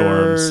thunderstorms.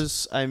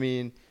 Terrors. I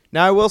mean,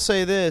 now I will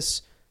say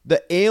this.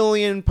 The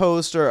Alien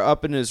poster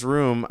up in his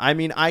room, I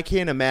mean, I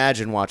can't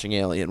imagine watching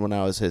Alien when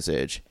I was his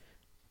age.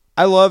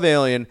 I love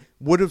Alien.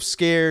 Would have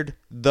scared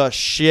the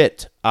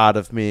shit out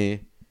of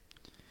me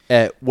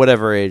at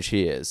whatever age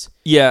he is.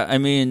 Yeah, I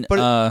mean... But,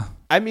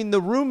 I mean,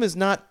 the room is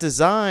not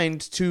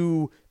designed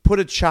to put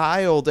a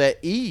child at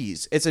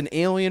ease. It's an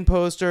Alien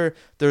poster.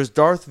 There's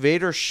Darth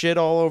Vader shit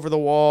all over the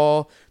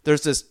wall.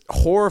 There's this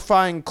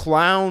horrifying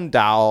clown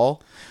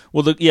doll.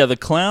 Well, the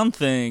clown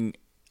thing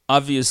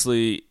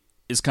obviously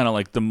is kind of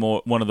like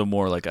one of the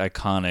more like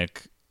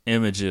iconic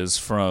images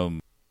from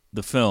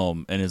the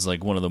film, and is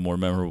like one of the more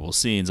memorable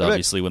scenes.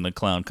 Obviously, when the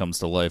clown comes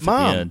to life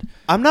at the end.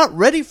 I'm not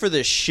ready for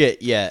this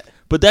shit yet.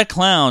 But that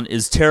clown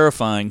is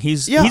terrifying.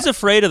 He's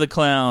afraid of the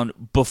clown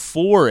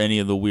before any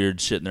of the weird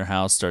shit in their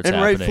house starts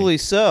happening. And rightfully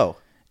so.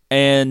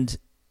 And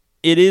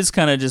it is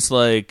kind of just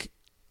like,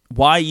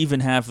 why even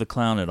have the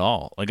clown at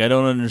all? Like, I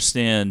don't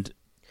understand.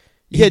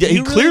 Yeah,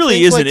 he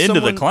clearly isn't into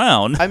the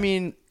clown. I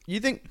mean, you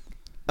think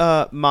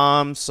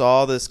mom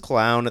saw this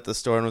clown at the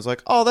store and was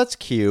like, oh, that's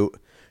cute.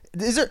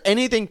 Is there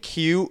anything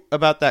cute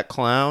about that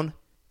clown?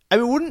 I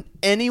mean, wouldn't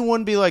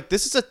anyone be like,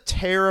 this is a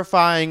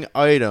terrifying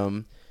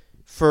item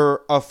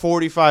for a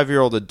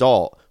 45-year-old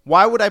adult?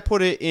 Why would I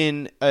put it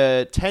in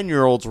a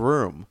 10-year-old's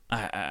room?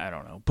 I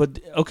don't know. But,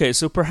 okay,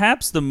 so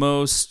perhaps the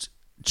most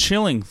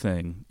chilling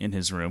thing in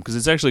his room, because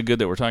it's actually good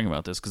that we're talking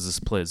about this because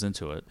this plays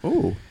into it.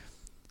 Ooh.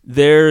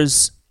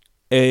 There's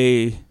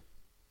a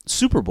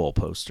Super Bowl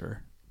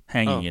poster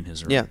hanging in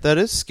his room. Yeah, that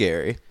is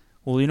scary.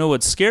 Well, you know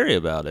what's scary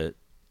about it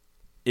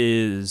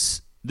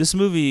is this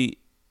movie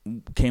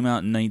came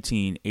out in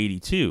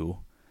 1982,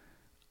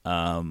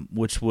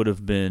 which would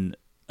have been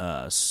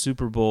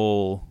Super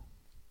Bowl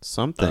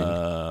something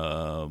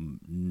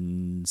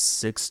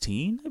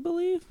 16, I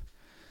believe.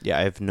 Yeah,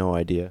 I have no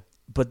idea.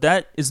 But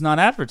that is not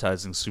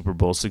advertising Super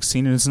Bowl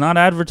 16, and it's not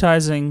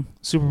advertising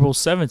Super Bowl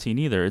 17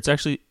 either. It's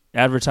actually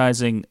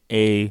advertising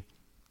a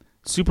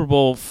Super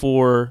Bowl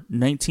for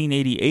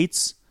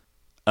 1988's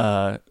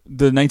the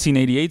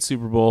 1988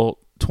 Super Bowl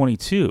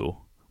 22,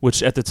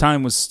 which at the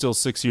time was still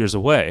 6 years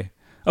away.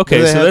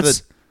 Okay, so that's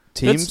the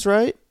teams,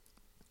 right?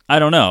 I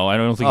don't know. I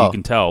don't think you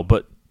can tell,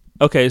 but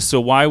okay, so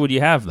why would you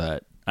have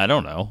that? I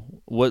don't know.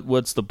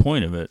 What's the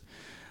point of it?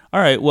 All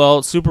right,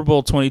 well, Super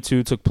Bowl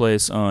 22 took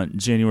place on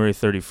January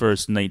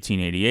 31st,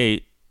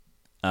 1988,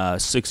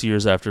 6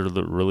 years after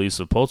the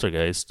release of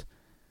Poltergeist.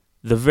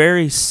 The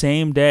very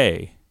same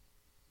day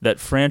that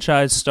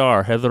franchise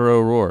star Heather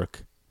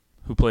O'Rourke,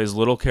 who plays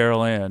Little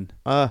Carol Ann,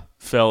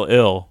 fell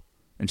ill,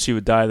 and she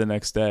would die the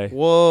next day.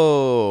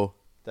 Whoa.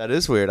 That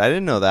is weird. I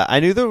didn't know that. I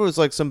knew there was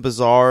like some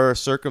bizarre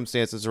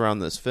circumstances around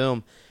this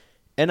film,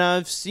 and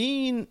I've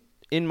seen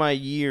in my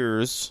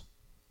years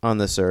on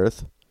this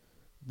earth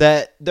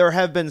that there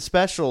have been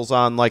specials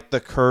on like the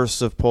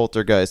curse of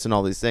Poltergeist and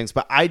all these things,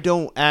 but I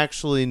don't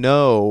actually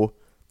know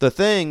the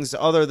things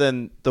other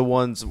than the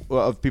ones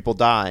of people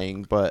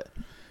dying. But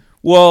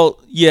well,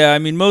 yeah, I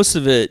mean, most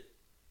of it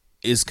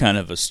is kind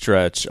of a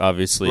stretch,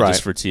 obviously,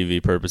 just for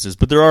TV purposes,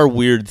 but there are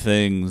weird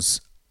things.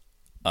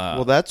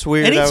 Well, that's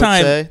weird. Anytime, I would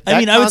say.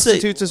 That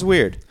constitutes as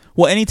weird.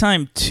 Well,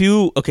 anytime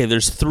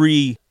there's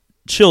 3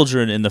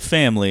 children in the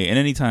family, and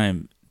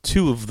anytime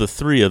 2 of the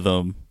 3 of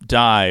them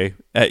die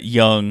at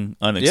young,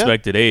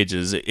 unexpected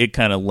ages, it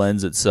kind of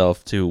lends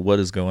itself to what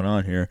is going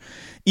on here.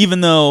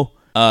 Even though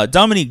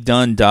Dominique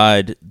Dunne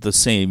died the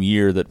same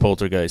year that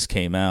Poltergeist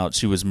came out,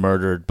 she was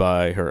murdered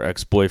by her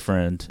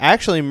ex-boyfriend.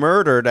 Actually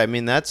murdered. I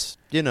mean, that's,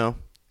 dark.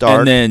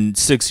 And then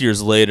 6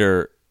 years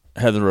later,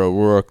 Heather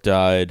O'Rourke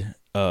died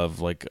of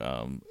like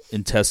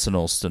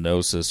intestinal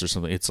stenosis or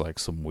something. It's like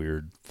some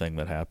weird thing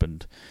that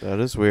happened. That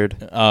is weird.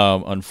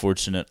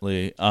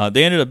 Unfortunately,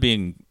 they ended up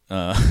being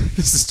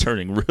this is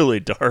turning really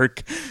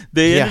dark.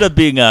 They ended up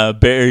being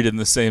buried in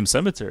the same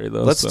cemetery,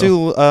 though. Let's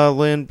do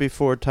Land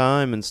Before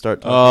Time and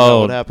start talking about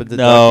what happened to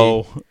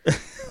Ducky.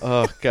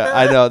 Oh God,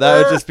 I know that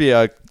would just be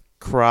a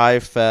cry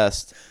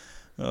fest.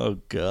 Oh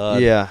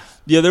God. Yeah.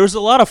 Yeah, there was a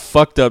lot of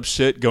fucked up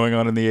shit going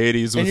on in the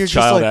 80s And you're with just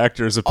child like,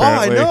 actors, Oh,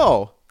 apparently. I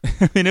know.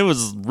 I mean, it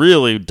was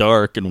really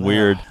dark and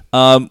weird.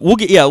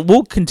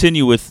 We'll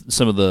continue with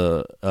some of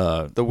the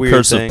weird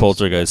Curse things. of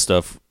Poltergeist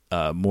stuff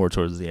more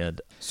towards the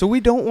end. So we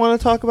don't want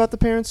to talk about the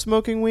parents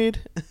smoking weed?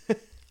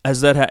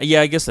 Has that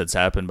yeah, I guess that's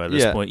happened by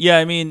this point. Yeah,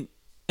 I mean,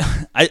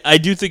 I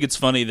do think it's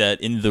funny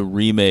that in the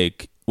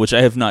remake, which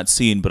I have not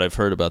seen, but I've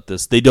heard about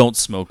this, they don't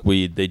smoke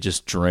weed, they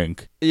just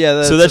drink. Yeah,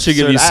 that's so that should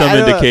give you absurd. some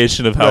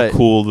indication of how right.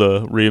 cool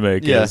the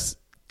remake Yeah. is.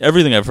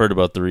 Everything I've heard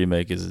about the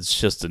remake is it's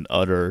just an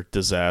utter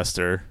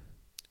disaster.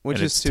 Which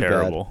and is it's too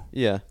terrible. bad.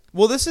 Yeah.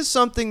 Well, this is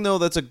something, though,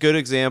 that's a good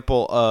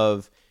example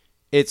of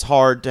it's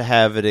hard to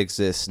have it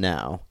exist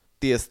now.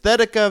 The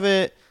aesthetic of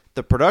it,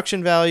 the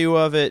production value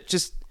of it,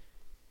 just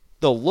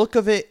the look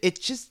of it,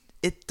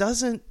 it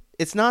doesn't,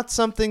 it's not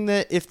something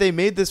that if they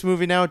made this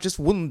movie now, it just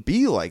wouldn't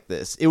be like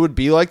this. It would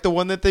be like the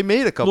one that they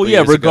made a couple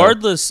years ago.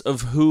 Regardless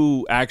of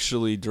who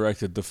actually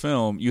directed the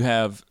film, you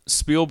have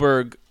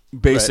Spielberg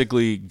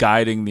basically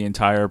guiding the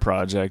entire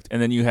project,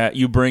 and then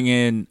you bring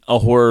in a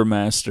horror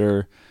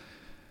master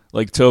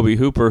like Tobe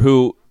Hooper,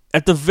 who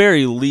at the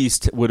very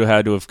least would have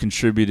had to have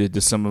contributed to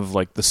some of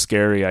like the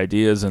scary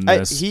ideas in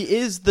this. He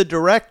is the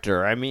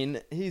director. I mean,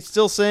 he's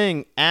still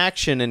saying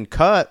action and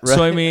cut, right?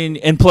 So I mean,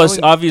 and plus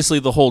obviously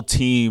the whole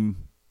team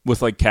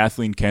with like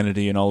Kathleen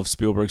Kennedy and all of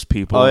Spielberg's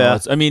people. Oh, yeah.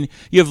 I mean,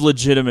 you have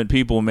legitimate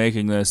people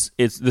making this.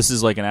 This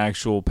is like an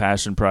actual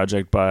passion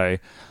project by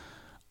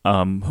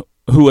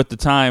who at the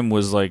time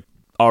was like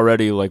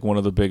already like one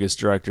of the biggest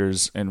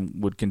directors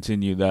and would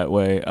continue that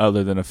way,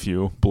 other than a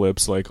few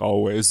blips like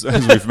always,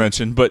 as we've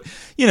mentioned. But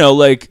you know,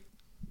 like,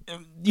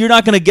 you're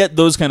not going to get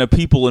those kind of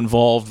people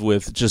involved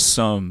with just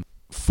some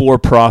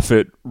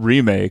for-profit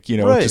remake, you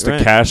know, Right, just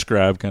right. a cash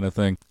grab kind of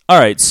thing. All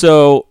right,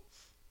 so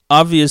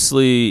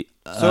obviously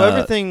So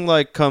everything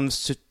like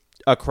comes to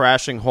a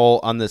crashing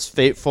halt on this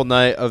fateful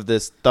night of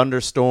this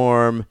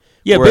thunderstorm.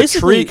 Yeah, where a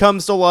basically- tree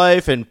comes to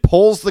life and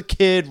pulls the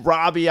kid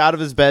Robbie out of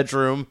his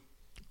bedroom.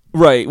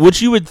 right,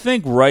 which you would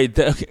think, right?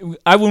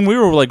 When we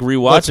were like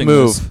rewatching Let's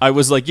this, move. I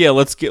was like, yeah,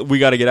 we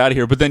got to get out of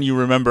here. But then you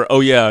remember,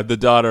 oh yeah, the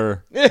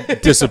daughter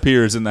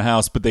disappears in the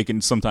house, but they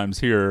can sometimes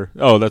hear her.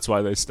 Oh, that's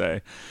why they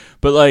stay.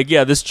 But like,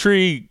 yeah, this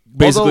tree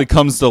basically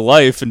comes to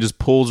life and just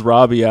pulls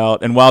Robbie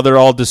out. And while they're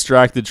all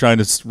distracted trying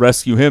to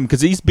rescue him,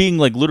 because he's being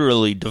like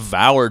literally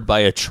devoured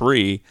by a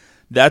tree,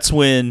 that's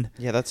when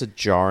Yeah, that's a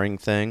jarring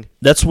thing.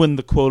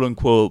 the quote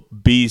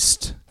unquote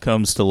beast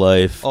comes to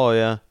life. Oh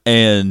yeah.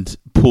 And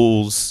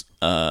pulls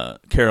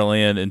Carol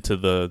Ann into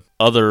the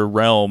other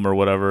realm or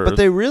whatever. But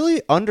they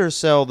really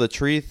undersell the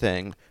tree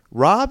thing.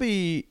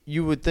 Robbie,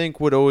 you would think,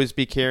 would always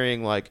be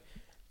carrying like,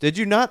 did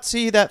you not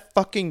see that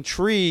fucking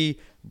tree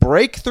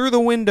break through the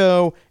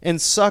window and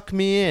suck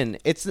me in?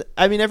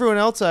 I mean, everyone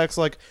else acts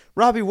like,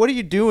 Robbie, what are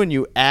you doing,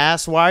 you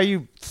ass? Why are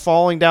you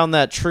falling down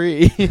that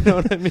tree? You know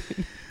what I mean?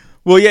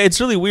 Well, yeah, it's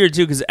really weird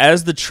too, because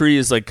as the tree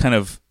is like kind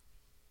of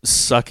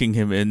sucking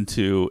him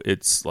into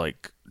its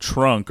like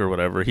trunk or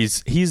whatever,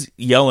 he's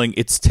yelling,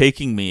 "It's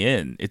taking me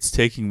in! It's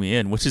taking me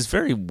in!" which is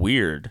very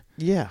weird.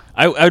 Yeah.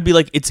 I would be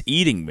like, "It's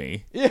eating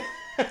me." Yeah.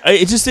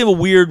 It just have a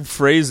weird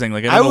phrasing.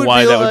 Like I don't know would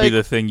why be that would be like,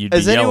 the thing you'd be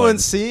Is yelling. anyone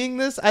seeing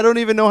this? I don't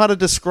even know how to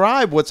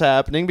describe what's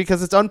happening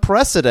because it's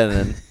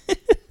unprecedented.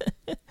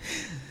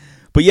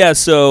 But yeah,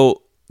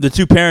 so the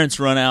two parents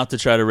run out to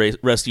try to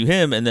rescue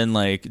him, and then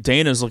like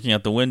Dana's looking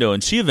out the window,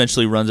 and she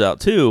eventually runs out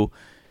too.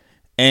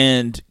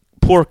 And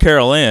poor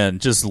Carol Ann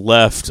just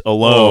left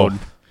alone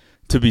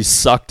to be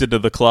sucked into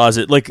the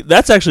closet. Like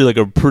that's actually like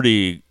a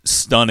pretty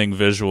stunning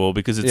visual,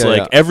 because it's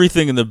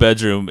everything in the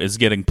bedroom is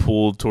getting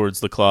pulled towards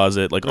the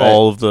closet, like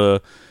all of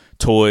the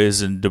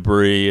toys and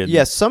debris.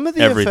 And some of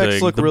the everything.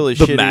 effects look really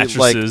the shitty.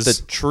 mattresses. Like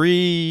the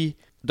tree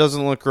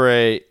doesn't look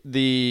great.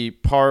 The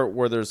part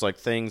where there's like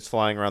things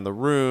flying around the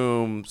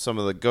room, some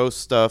of the ghost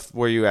stuff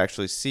where you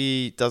actually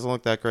see doesn't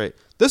look that great.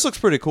 This looks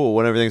pretty cool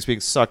when everything's being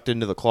sucked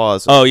into the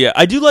closet. Oh yeah,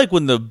 I do like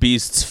when the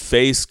beast's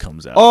face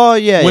comes out. Oh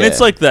yeah, when yeah. it's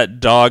like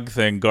that dog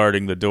thing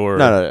guarding the door,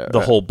 No,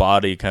 the whole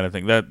body kind of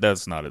thing.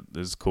 That's not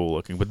as cool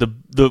looking. But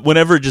the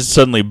whenever it just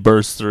suddenly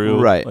bursts through,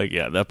 right? Like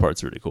yeah, that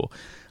part's really cool.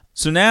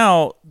 So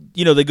now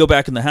they go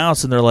back in the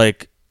house and they're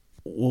like,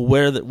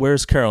 well,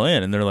 where's Carol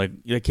Ann? And they're like,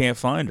 they can't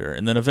find her.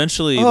 And then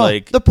eventually,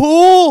 like the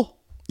pool.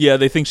 Yeah,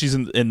 they think she's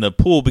in the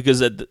pool because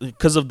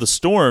of the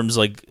storms.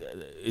 Like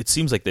it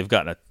seems like they've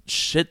gotten a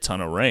shit ton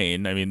of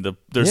rain. I mean,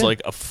 there's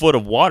like a foot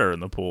of water in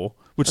the pool,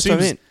 which That's seems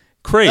what I mean.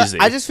 crazy.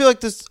 I just feel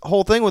like this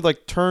whole thing would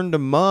like turn to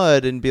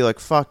mud and be like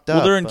fucked up.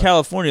 Well, they're in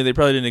California. They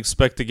probably didn't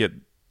expect to get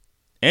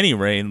any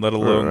rain, let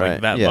alone like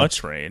that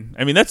much rain.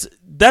 I mean,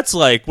 that's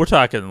like we're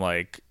talking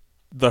like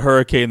the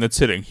hurricane that's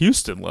hitting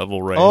Houston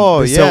level rain.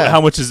 Oh, So yeah. how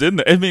much is in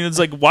there? I mean, it's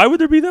like, why would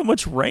there be that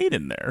much rain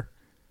in there?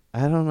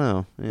 I don't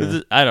know.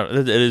 Yeah. I don't.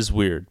 It is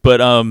weird, but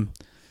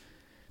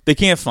they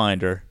can't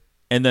find her,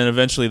 and then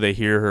eventually they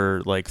hear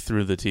her like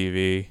through the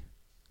TV,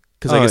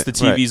 Because I guess the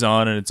TV's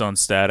on and it's on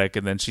static,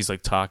 and then she's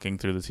like talking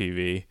through the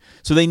TV.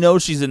 So they know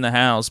she's in the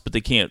house, but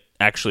they can't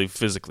actually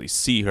physically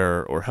see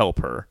her or help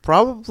her.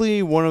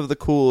 Probably one of the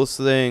coolest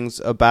things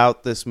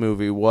about this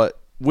movie,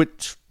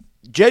 which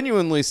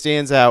genuinely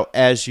stands out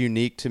as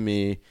unique to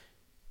me,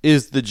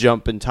 is the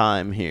jump in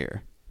time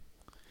here.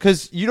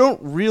 Because you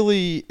don't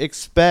really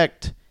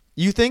expect...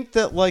 You think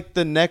that like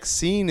the next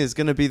scene is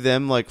going to be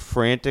them like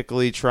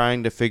frantically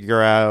trying to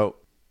figure out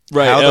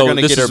how they're going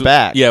to get her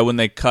back. Yeah, when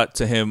they cut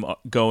to him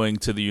going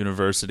to the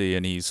university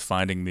and he's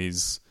finding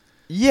these...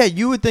 Yeah,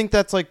 you would think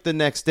that's like the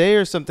next day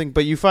or something,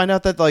 but you find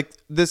out that like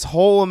this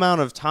whole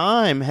amount of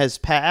time has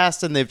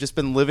passed and they've just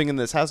been living in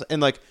this house, and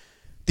like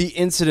the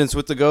incidents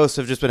with the ghosts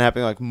have just been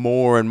happening like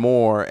more and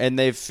more, and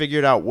they've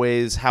figured out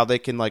ways how they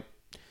can like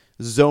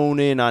zone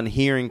in on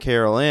hearing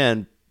Carol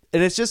Ann,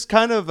 and it's just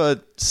kind of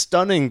a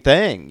stunning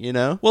thing, you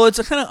know? Well, it's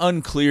kind of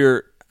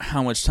unclear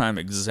how much time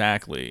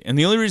exactly, and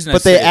the only reason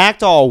they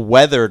act all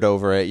weathered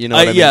over it, you know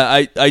what I mean?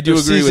 Yeah, I do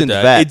agree with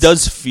that. Vets. It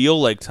does feel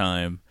like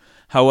time.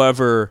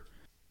 However,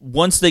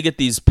 once they get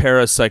these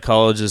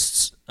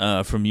parapsychologists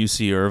from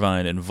UC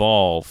Irvine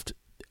involved,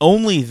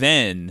 only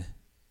then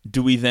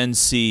do we then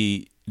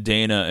see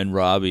Dana and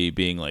Robbie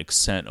being like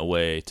sent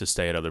away to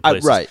stay at other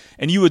places. Right.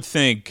 And you would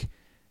think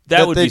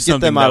that would be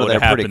something that would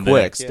have happened the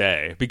next yeah.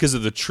 day because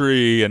of the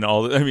tree and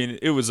all. I mean,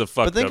 it was a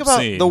fucked up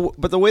scene.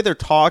 But the way they're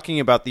talking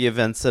about the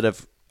events that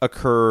have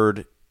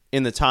occurred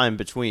in the time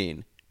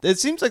between, it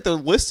seems like they're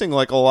listing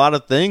like a lot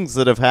of things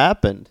that have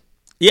happened.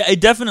 Yeah,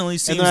 it definitely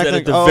seems that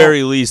at the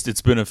very least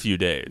it's been a few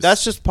days.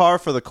 That's just par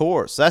for the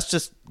course. That's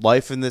just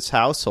life in this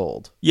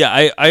household.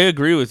 Yeah, I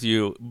agree with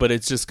you, but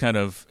it's just kind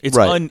of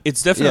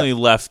it's definitely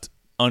left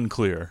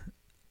unclear.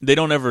 They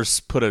don't ever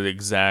put an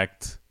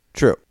exact.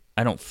 True.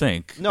 I don't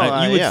think.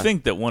 No, you would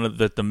think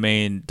that the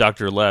main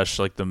Dr. Lesh,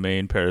 like the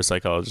main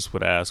parapsychologist,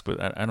 would ask,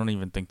 but I don't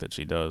even think that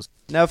she does.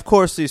 Now, of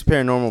course, these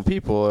paranormal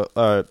people,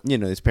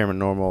 these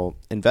paranormal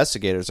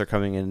investigators are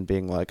coming in and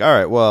being like, "All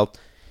right, well,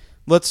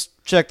 let's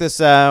check this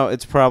out.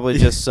 It's probably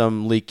just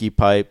some leaky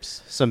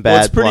pipes, some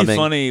bad it's pretty plumbing."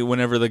 funny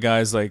whenever the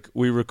guy's like,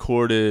 "We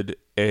recorded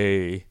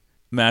a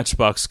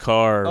Matchbox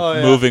car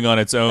moving on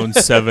its own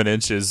 7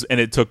 inches,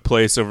 and it took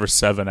place over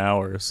 7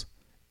 hours.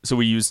 So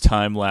we used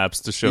time lapse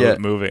to show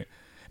it moving."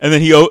 And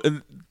then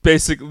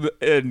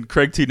and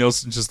Craig T.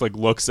 Nelson just like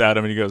looks at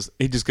him and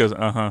he just goes,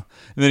 uh-huh.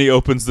 And then he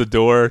opens the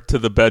door to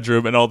the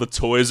bedroom and all the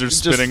toys are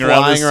spinning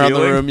around the ceiling. Around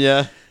the room,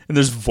 yeah. And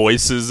there's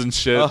voices and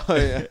shit. Oh,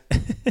 yeah.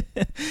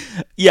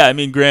 Yeah, I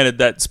mean, granted,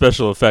 that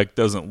special effect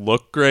doesn't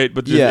look great,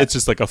 but it's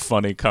just like a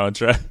funny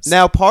contrast.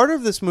 Now, part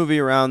of this movie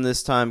around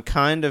this time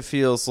kind of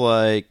feels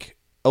like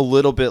a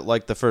little bit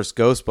like the first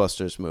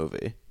Ghostbusters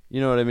movie.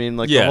 You know what I mean?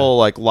 Like the whole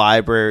like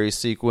library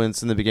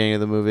sequence in the beginning of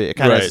the movie. It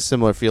kind of has a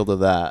similar feel to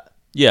that.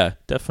 Yeah,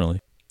 definitely.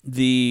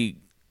 The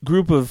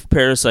group of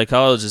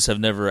parapsychologists have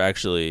never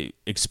actually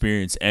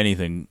experienced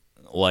anything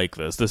like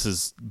this. This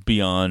is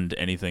beyond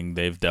anything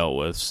they've dealt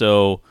with.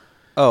 So,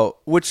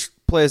 which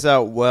plays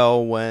out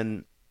well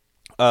when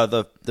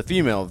the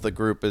female of the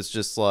group is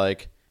just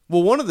like,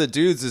 well, one of the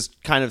dudes is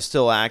kind of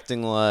still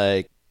acting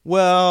like,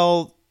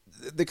 well,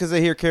 because they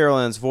hear Carol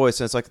Ann's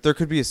voice and it's like there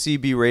could be a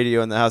CB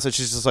radio in the house, and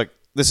she's just like,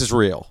 this is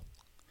real.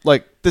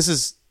 Like, this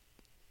is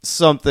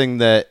something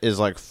that is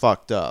like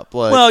fucked up.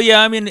 Like, well,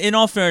 yeah, I mean, in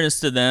all fairness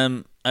to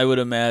them, I would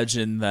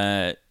imagine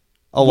that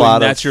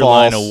that's your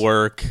false line of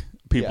work,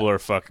 people are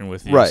fucking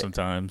with you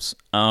sometimes.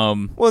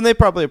 Well, and they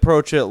probably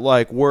approach it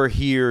like, we're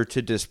here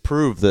to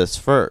disprove this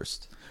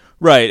first.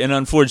 Right, and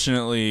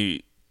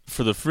unfortunately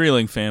for the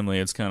Freeling family,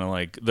 it's kind of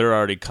like they're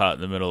already caught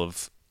in the middle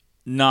of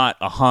not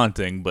a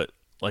haunting, but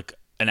like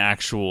an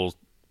actual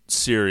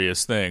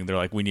serious thing. They're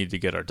like, we need to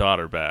get our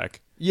daughter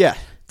back. Yeah.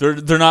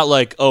 They're not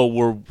like, oh,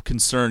 we're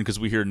concerned because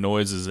we hear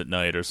noises at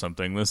night or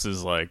something. This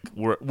is like,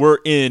 we're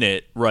in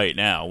it right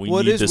now. We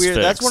need this weird.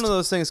 fixed. That's one of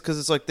those things because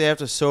it's like they have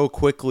to so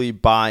quickly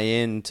buy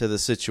into the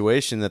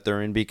situation that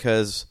they're in,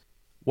 because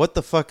what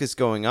the fuck is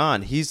going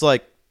on? He's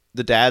like,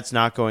 the dad's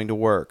not going to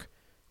work.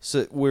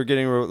 So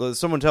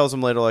someone tells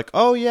him later like,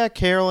 oh yeah,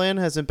 Carol Ann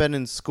hasn't been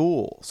in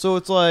school. So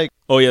it's like,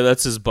 oh yeah,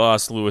 that's his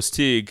boss, Louis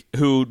Teague,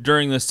 who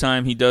during this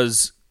time he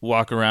does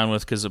walk around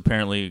with, because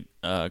apparently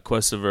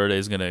Cuesta Verde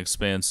is going to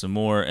expand some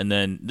more, and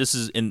then this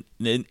is in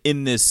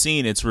this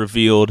scene it's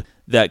revealed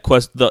that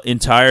the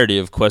entirety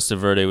of Cuesta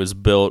Verde was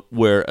built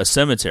where a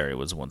cemetery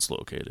was once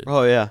located.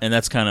 Oh yeah, and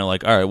that's kind of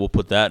like, all right, we'll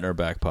put that in our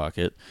back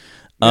pocket.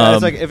 Yeah,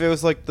 it's like if it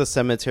was like the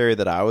cemetery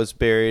that I was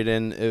buried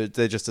in,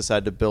 they just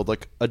decided to build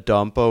like a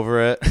dump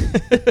over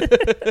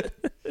it.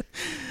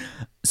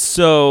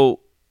 So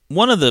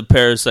one of the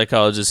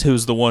parapsychologists,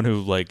 who's the one who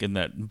like in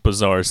that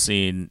bizarre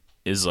scene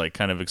is like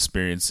kind of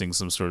experiencing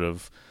some sort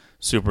of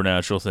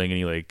supernatural thing, and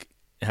he like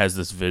has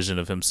this vision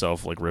of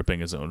himself like ripping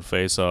his own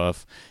face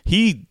off.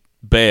 He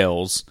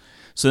bails.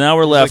 So now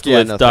we're left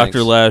with Dr. Thanks.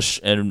 Lesh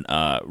and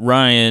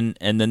Ryan,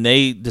 and then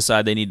they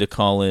decide they need to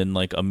call in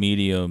like a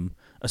medium,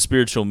 a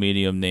spiritual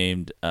medium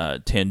named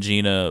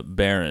Tangina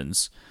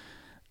Barons,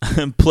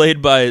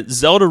 played by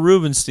Zelda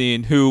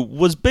Rubinstein, who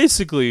was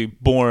basically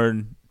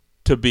born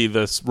to be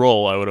this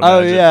role, I would Oh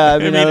imagine. yeah, I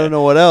mean I don't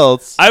know what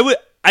else.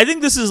 I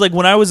think this is like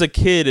when I was a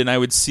kid and I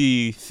would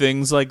see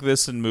things like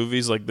this in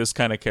movies, like this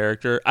kind of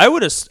character.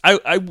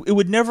 It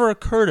would never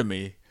occur to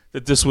me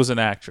that this was an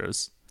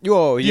actress.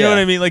 Oh, yeah. You know what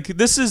I mean? Like,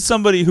 this is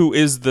somebody who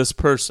is this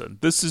person.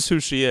 This is who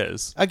she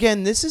is.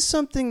 Again, this is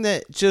something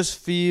that just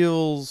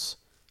feels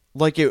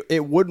like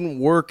it wouldn't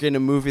work in a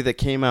movie that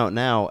came out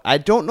now. I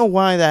don't know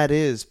why that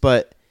is,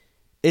 but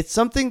it's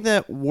something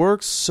that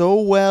works so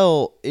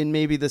well in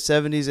maybe the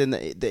 70s and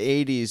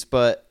the 80s,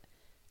 but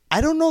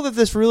I don't know that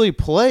this really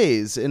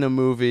plays in a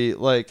movie.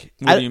 Like,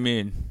 What do you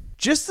mean?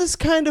 Just this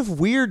kind of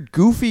weird,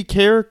 goofy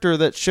character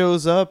that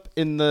shows up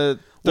in the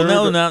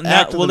Well,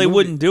 act of well, the they movie.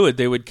 wouldn't do it.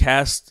 They would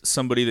cast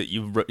somebody that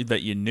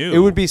you knew. It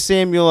would be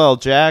Samuel L.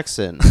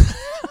 Jackson.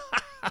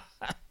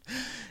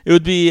 It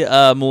would be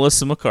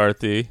Melissa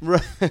McCarthy.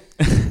 Right.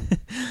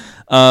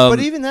 But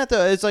even that,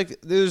 though, it's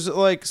like there's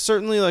like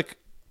certainly like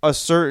a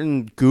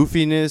certain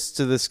goofiness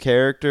to this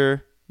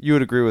character. You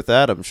would agree with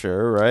that, I'm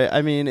sure, right?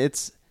 I mean,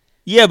 it's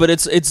Yeah, but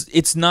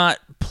it's not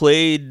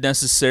played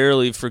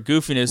necessarily for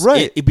goofiness,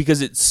 Right.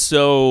 Because it's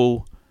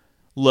so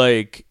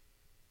like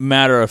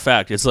matter of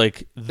fact. It's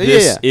like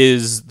this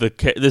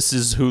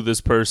is who this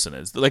person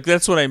is. Like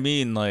that's what I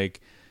mean. Like,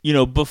 you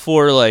know,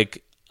 before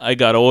like I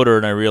got older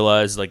and I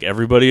realized like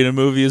everybody in a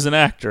movie is an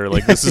actor.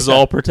 Like this is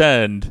all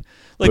pretend.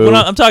 Like when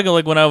I'm talking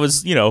like when I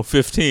was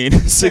 15,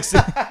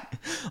 16.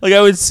 Like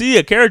I would see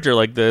a character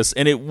like this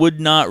and it would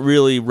not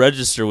really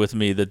register with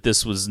me that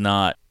this was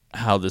not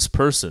how this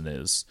person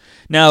is.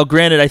 Now,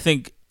 granted, I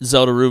think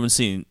Zelda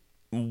Rubinstein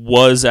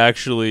was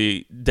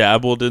actually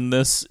dabbled in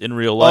this in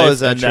real life, is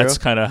that and true? that's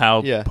kind of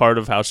how part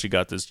of how she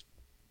got this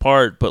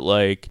part. But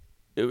like,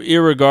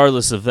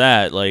 irregardless of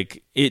that,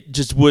 like it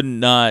just would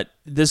not.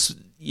 This,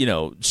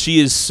 she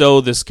is so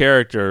this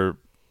character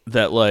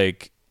that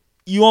like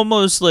you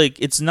almost like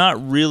it's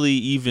not really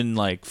even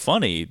like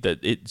funny that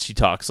she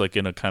talks like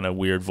in a kind of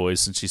weird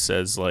voice and she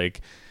says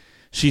like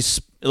she's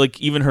like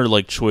even her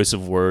like choice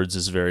of words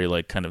is very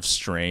like kind of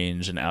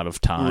strange and out of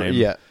time.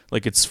 Yeah.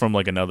 Like it's from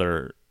like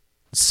another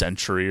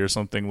century or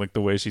something, like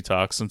the way she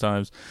talks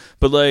sometimes.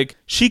 But like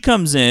she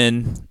comes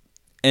in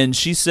and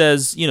she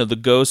says, the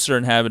ghosts are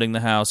inhabiting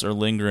the house are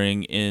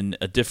lingering in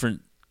a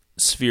different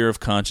sphere of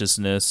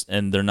consciousness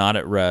and they're not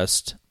at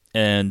rest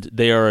and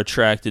they are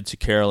attracted to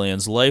Carol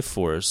Ann's life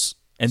force.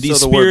 And these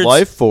so the spirits, word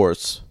life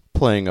force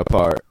playing a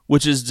part.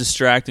 which is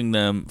distracting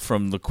them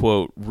from the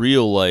quote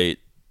real light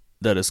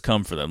that has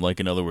come for them, like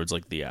in other words,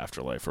 like the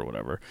afterlife or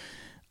whatever.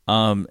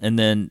 And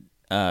then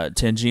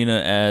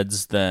Tangina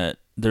adds that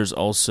there's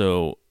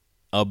also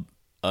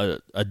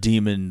a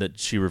demon that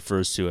she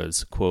refers to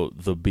as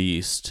quote the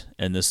beast,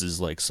 and this is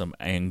like some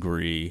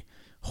angry,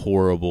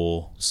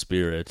 horrible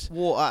spirit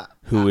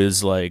who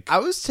is like. I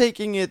was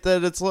taking it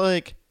that it's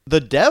like the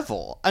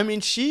devil. I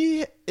mean,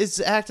 she is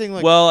acting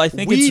like. Well, I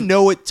think we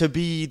know it to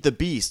be the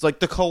beast, like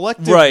the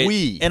collective right.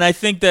 we. And I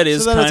think that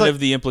is So then it's kind like- of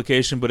the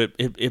implication, but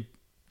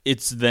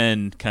it's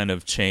then kind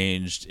of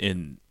changed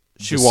in.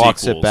 She the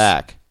walks sequels. it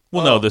back.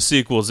 Well, no, the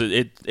sequels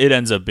it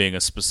ends up being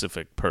a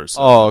specific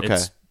person. Oh, okay.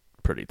 It's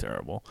pretty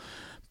terrible.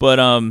 But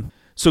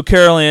so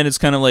Carol Ann is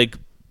kind of like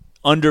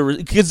under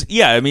because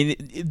I mean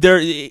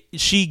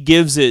she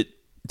gives it.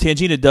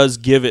 Tangina does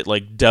give it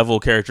like devil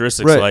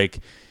characteristics, Right. like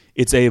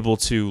it's able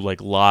to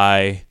like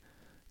lie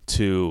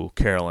to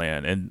Carol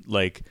Ann and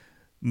like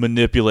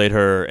manipulate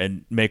her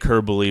and make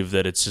her believe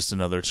that it's just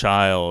another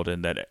child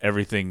and that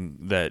everything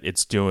that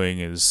it's doing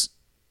is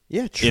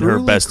in her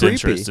best creepy.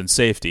 interest and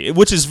safety,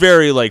 which is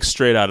very like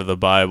straight out of the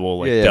Bible,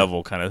 like Yeah.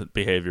 devil kind of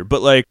behavior.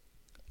 But like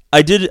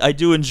I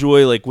do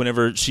enjoy like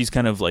whenever she's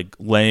kind of like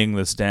laying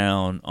this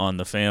down on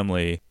the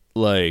family,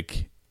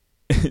 like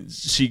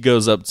she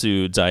goes up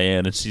to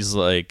Diane and she's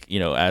like,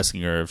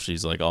 asking her if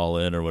she's like all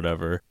in or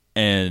whatever,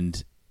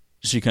 and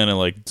she kind of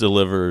like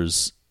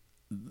delivers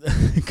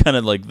kind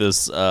of like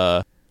this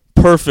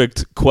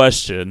perfect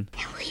question.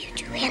 And will you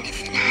do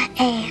anything I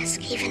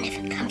ask, even if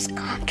it comes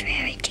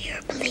contrary to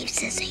your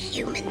beliefs as a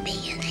human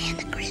being and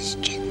a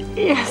Christian?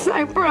 Yes,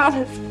 I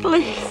promise,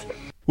 please.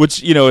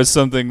 Which, is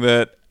something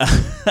that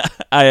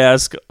I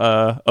ask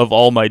of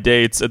all my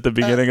dates at the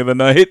beginning of the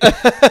night.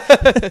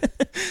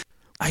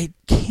 I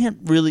can't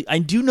really... I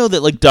do know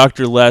that, like,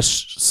 Dr.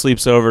 Lesh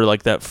sleeps over,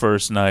 like, that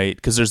first night,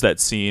 because there's that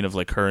scene of,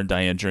 like, her and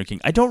Diane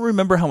drinking. I don't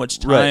remember how much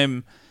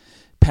time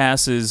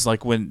passes,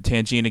 like, when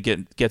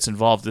Tangina gets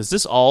involved. Is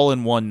this all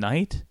in one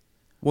night?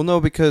 Well, no,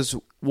 because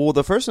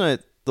the first night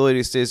the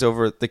lady stays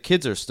over, the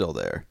kids are still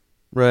there,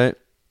 right?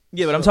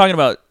 Yeah, but I'm talking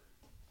about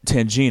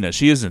Tangina.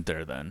 She isn't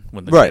there then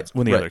when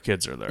the other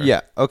kids are there.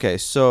 Yeah. Okay.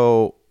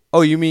 So,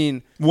 you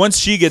mean Once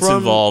she gets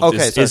involved,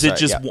 okay, is sorry, it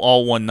just yeah.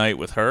 all one night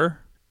with her?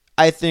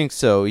 I think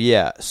so.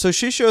 Yeah. So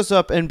she shows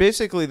up, and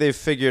basically they've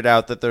figured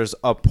out that there's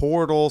a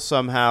portal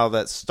somehow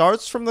that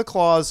starts from the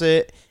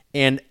closet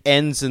and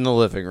ends in the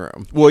living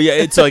room. Well, yeah,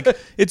 it's like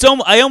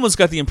I almost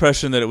got the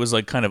impression that it was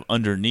like kind of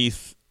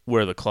underneath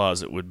where the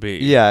closet would be.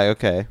 Yeah.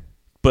 Okay.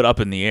 But up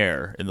in the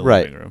air in the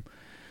Right. living room.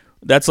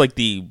 That's like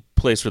the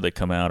place where they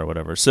come out or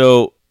whatever.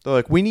 So They're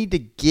like, we need to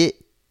get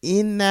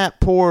in that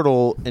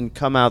portal and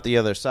come out the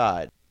other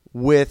side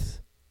with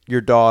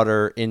your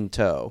daughter in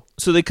tow.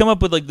 So they come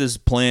up with like this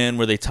plan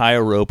where they tie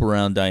a rope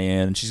around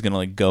Diane and she's going to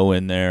like go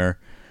in there.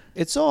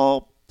 It's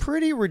all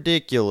pretty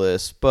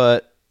ridiculous,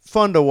 but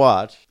fun to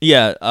watch.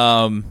 Yeah.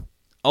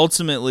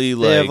 Ultimately,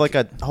 They have like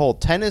a whole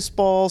tennis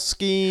ball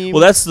scheme.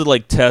 Well, that's to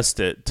like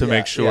test it to Yeah,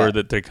 make sure yeah.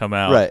 that they come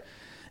out. Right.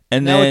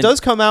 And now then it does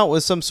come out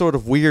with some sort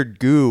of weird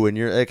goo, and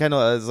it kind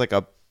of is like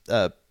a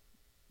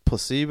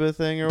placebo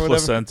thing or whatever.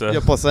 Placenta. Yeah,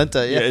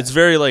 placenta. Yeah, Yeah, it's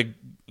very like,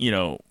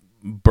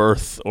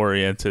 birth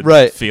oriented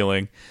Right.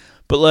 feeling.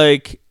 But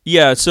like,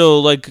 yeah, so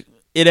like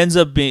it ends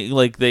up being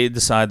like they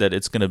decide that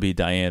it's going to be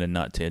Diane and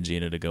not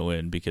Tangina to go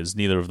in because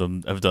neither of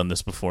them have done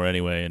this before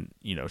anyway, and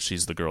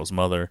she's the girl's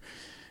mother.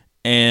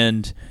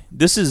 And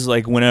this is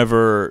like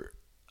whenever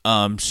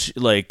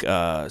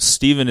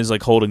Steven is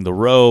like holding the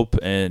rope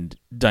and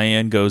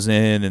Diane goes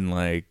in and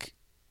like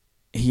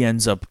he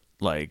ends up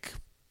like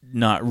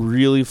not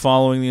really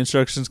following the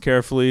instructions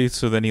carefully,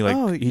 so then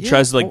he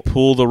tries to like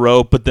pull the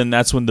rope, but then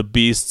that's when the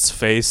beast's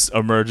face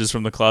emerges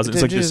from the closet.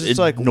 It's like this it's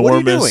enormous. Like, what are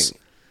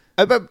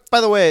you doing?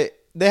 By the way,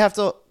 they have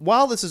to,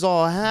 while this is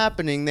all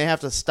happening, they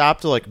have to stop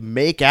to like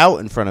make out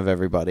in front of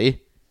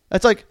everybody.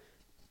 That's like,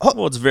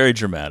 well, it's very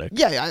dramatic.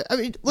 yeah. I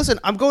mean, listen,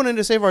 I'm going in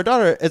to save our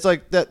daughter. It's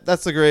like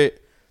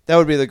that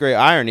would be the great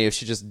irony if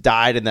she just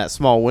died in that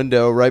small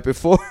window right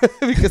before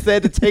because they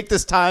had to take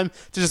this time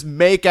to just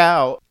make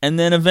out. And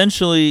then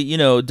eventually,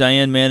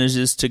 Diane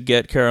manages to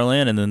get Carol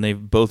Ann, and then they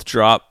both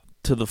drop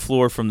to the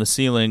floor from the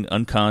ceiling,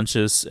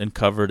 unconscious and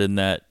covered in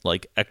that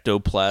like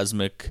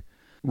ectoplasmic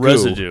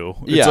residue.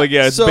 Yeah.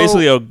 It's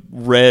basically a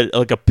red,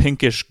 like a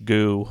pinkish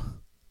goo.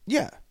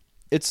 Yeah.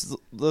 It's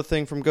the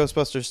thing from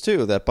Ghostbusters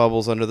 2 that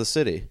bubbles under the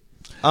city.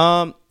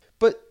 But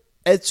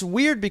it's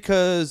weird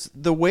because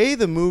the way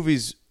the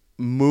movie's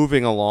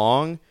moving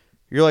along,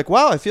 you're like,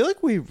 wow, I feel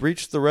like we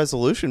reached the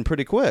resolution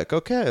pretty quick.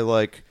 Okay,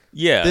 like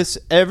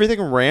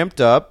everything ramped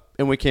up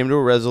and we came to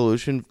a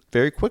resolution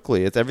very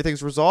quickly.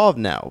 Everything's resolved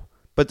now.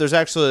 But there's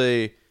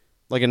actually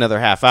like another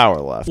half hour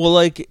left. Well,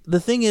 like the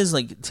thing is,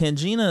 like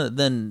Tangina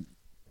then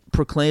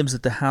proclaims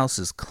that the house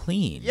is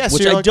clean, Yes,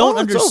 which you're I like, don't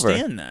oh, it's over.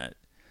 understand that.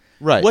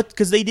 Right. What?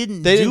 Because they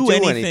didn't do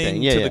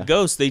anything Yeah, to the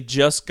ghosts. They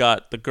just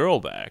got the girl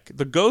back.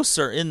 The ghosts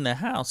are in the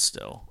house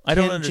still. I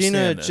don't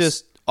understand this.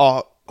 Just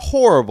a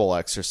horrible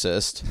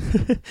exorcist.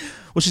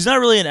 Well, she's not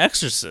really an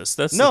exorcist.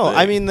 That's No, the thing.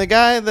 I mean, the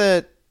guy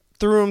that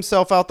threw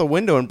himself out the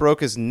window and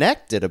broke his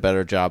neck did a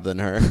better job than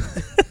her.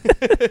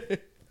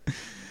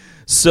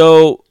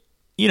 So,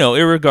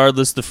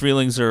 irregardless, the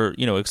Freelings are,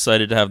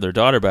 excited to have their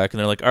daughter back, and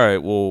they're like, all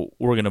right, well,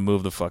 we're going to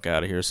move the fuck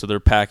out of here. So they're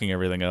packing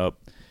everything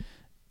up.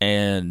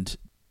 And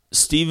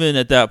Steven,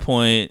 at that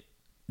point,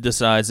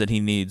 decides that he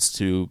needs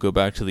to go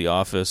back to the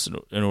office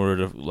in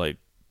order to, like,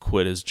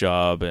 quit his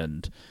job.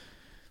 And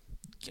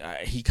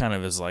he kind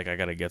of is like, I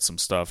got to get some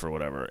stuff or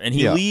whatever. And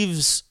he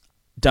leaves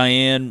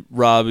Diane,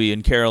 Robbie,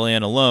 and Carol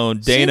Ann alone.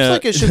 Dana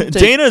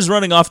is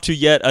running off to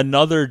yet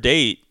another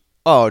date.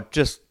 Oh,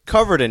 just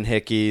covered in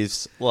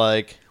hickeys.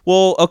 Like,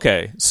 well,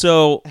 okay.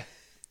 So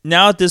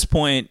now at this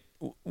point,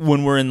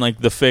 when we're in like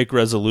the fake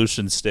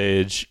resolution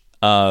stage,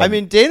 I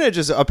mean, Dana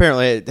just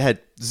apparently had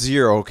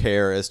zero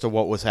care as to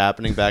what was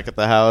happening back at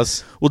the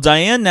house. Well,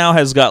 Diane now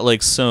has got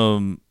like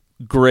some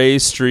gray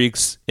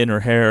streaks in her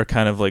hair,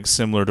 kind of like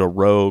similar to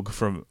Rogue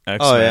from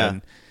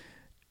X-Men.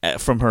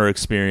 From her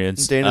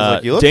experience, Dana's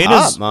like, you look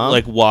hot, Mom.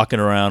 Like walking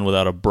around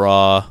without a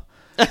bra.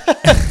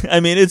 I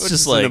mean, it's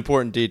just like an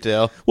important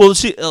detail. Well,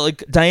 she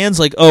Diane's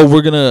like,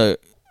 oh,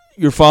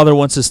 your father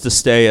wants us to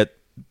stay at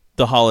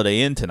the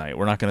Holiday Inn tonight.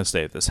 We're not going to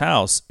stay at this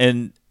house.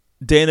 And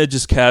Dana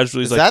just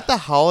casually is like, that the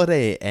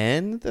Holiday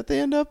Inn that they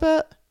end up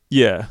at?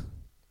 Yeah.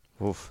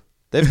 Oof.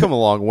 They've come a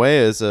long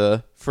way as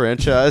a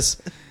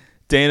franchise.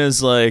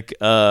 Dana's like,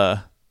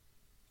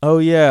 oh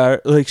yeah,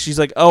 like she's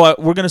like, oh,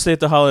 we're gonna stay at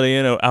the Holiday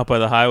Inn out by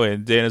the highway,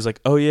 and Dana's like,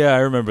 oh yeah, I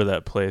remember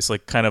that place,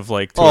 like kind of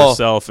like to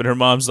herself, and her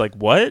mom's like,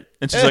 what?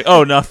 And she's like,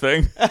 oh,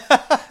 nothing.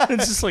 And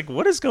it's just like,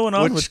 what is going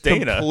on with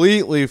Dana?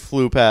 Completely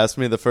flew past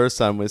me the first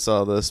time we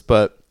saw this,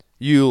 but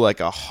you, like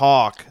a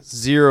hawk,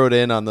 zeroed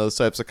in on those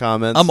types of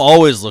comments. I'm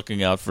always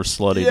looking out for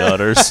slutty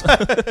daughters.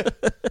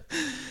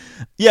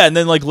 Yeah, and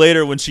then like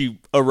later when she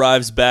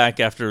arrives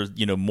back after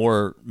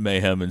more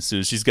mayhem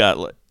ensues, she's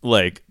got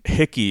like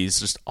hickeys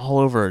just all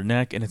over her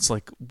neck, and it's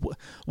like,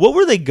 what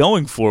were they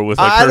going for with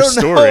like her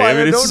story? I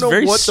mean, it's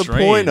very strange. The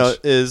point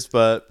is,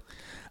 but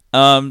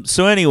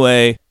so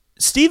anyway,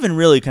 Steven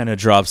really kind of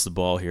drops the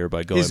ball here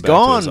by going back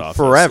to his office.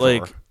 Forever.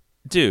 Like,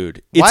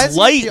 dude, it's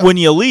light when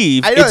you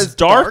leave. It's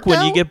dark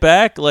when you get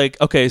back. Like,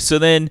 okay, so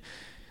then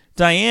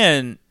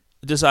Diane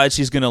decides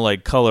she's gonna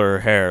like color her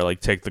hair,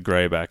 like take the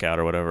gray back out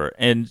or whatever,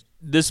 and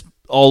this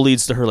all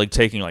leads to her like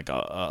taking like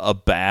a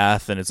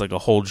bath, and it's like a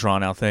whole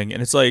drawn out thing,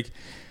 and it's like,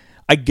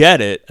 I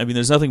get it. I mean,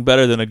 there's nothing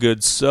better than a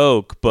good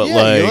soak, but you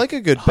like a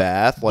good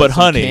bath, but some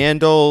honey,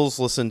 candles,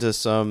 listen to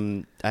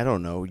some, I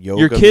don't know, yoga.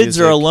 Your kids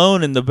music. are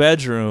alone in the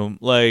bedroom,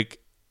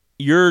 like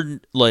you're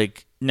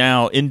like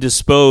now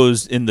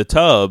indisposed in the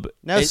tub.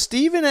 Now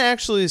Steven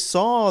actually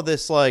saw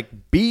this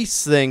like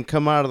beast thing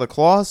come out of the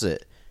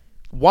closet.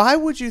 Why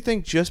would you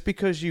think just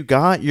because you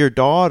got your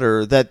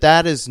daughter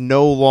that is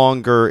no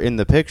longer in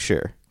the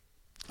picture?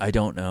 I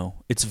don't know.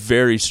 It's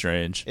very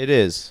strange. It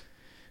is.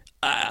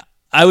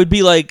 I would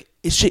be like,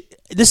 this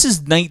is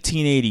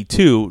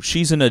 1982.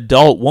 She's an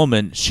adult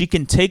woman. She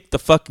can take the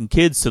fucking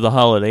kids to the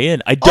Holiday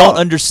Inn. I don't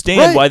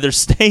understand why they're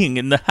staying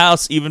in the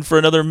house even for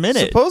another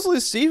minute. Supposedly,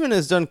 Steven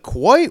has done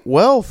quite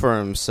well for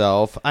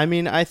himself. I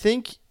mean, I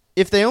think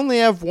if they only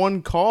have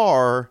one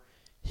car,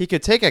 he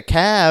could take a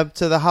cab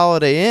to the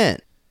Holiday Inn.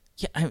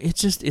 Yeah,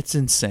 it's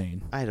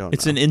insane. I don't know.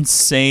 It's an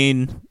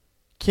insane...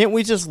 Can't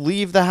we just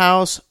leave the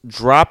house,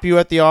 drop you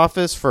at the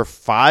office for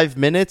 5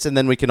 minutes, and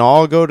then we can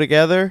all go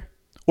together?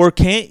 Or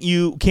can't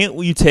you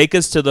take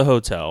us to the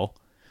hotel,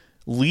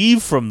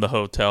 leave from the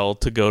hotel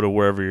to go to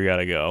wherever you got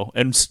to go,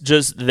 and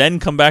just then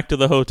come back to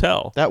the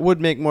hotel? That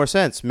would make more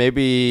sense.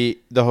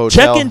 Maybe the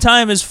hotel... Check-in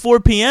time is 4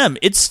 p.m.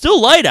 It's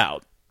still light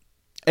out.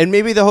 And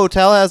maybe the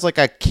hotel has like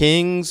a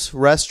King's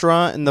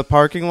restaurant in the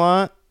parking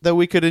lot that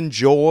we could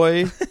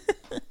enjoy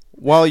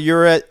while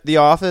you're at the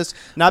office.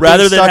 Not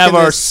rather than have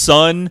our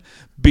son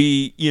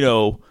be,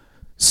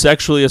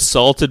 sexually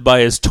assaulted by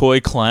his toy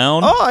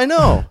clown. Oh, I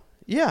know.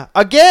 Yeah.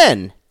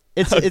 Again.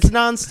 It's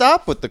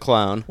nonstop with the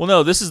clown. Well,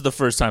 no, this is the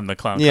first time the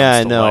clown comes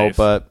I to know, life.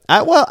 but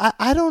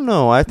I don't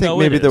know. I think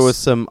maybe there was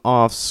some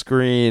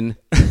off-screen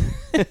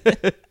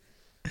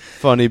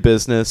funny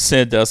business.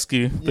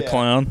 Sandusky, the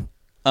clown.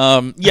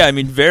 I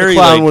mean, very. The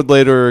clown would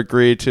later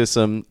agree to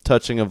some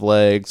touching of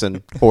legs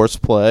and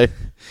horseplay.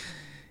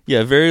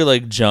 Yeah, very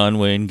like John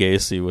Wayne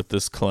Gacy with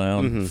this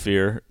clown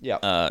fear.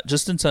 Yeah.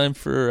 Just in time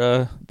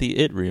for the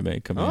It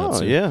remake coming out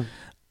soon. Oh,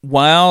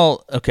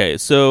 yeah.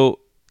 So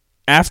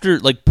after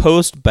like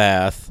post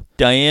bath,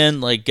 Diane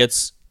like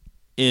gets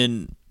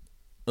in,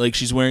 like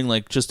she's wearing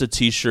like just a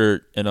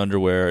t-shirt and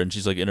underwear, and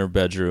she's like in her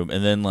bedroom,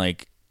 and then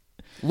like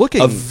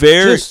looking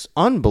just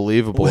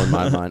unbelievable in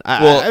my mind.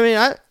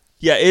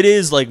 Yeah, it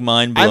is like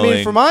mind-blowing. I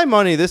mean, for my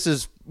money, this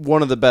is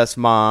one of the best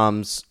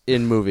moms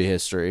in movie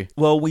history.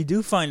 Well, we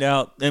do find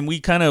out, and we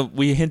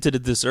hinted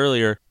at this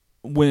earlier,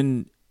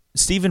 when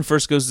Steven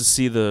first goes to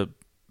see the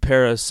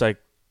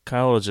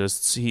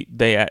parapsychologists,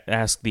 they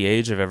ask the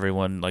age of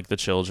everyone, like the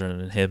children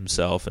and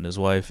himself and his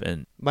wife.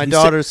 And my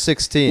daughter's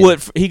 16.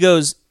 He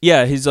goes,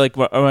 he's like,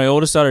 my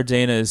oldest daughter,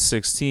 Dana, is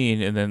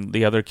 16, and then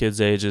the other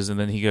kids' ages, and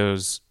then he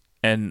goes,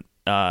 and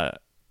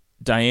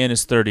Diane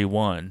is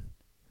 31.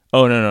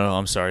 Oh, no,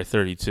 I'm sorry,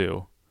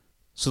 32.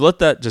 So let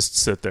that just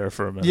sit there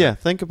for a minute. Yeah,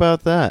 think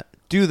about that.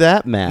 Do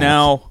that math.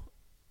 Now,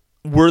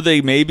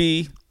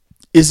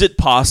 is it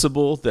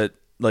possible that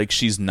like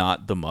she's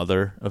not the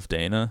mother of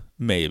Dana?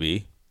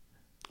 Maybe.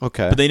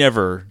 Okay. But they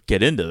never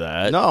get into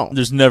that. No.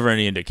 There's never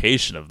any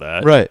indication of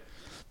that. Right.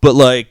 But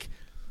like,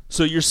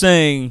 so you're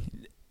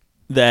saying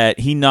that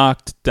he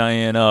knocked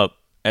Diane up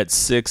at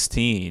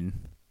 16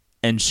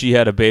 and she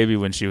had a baby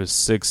when she was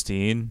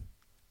 16?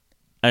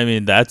 I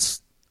mean,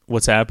 that's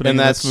what's happening and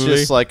in that's this movie?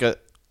 just like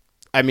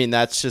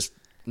that's just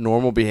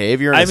normal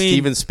behavior in a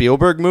Steven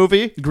Spielberg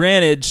movie.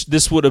 Granted,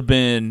 this would have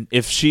been,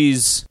 if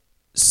she's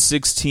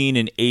 16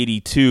 and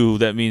 82,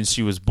 that means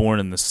she was born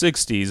in the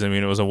 60s. I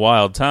mean, it was a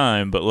wild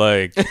time, but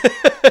like,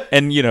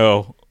 and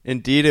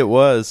indeed it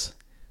was.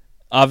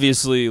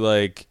 Obviously,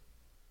 like,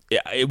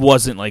 it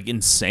wasn't like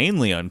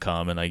insanely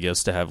uncommon, I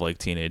guess, to have like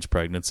teenage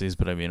pregnancies.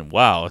 But I mean,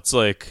 wow, it's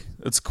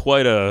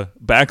quite a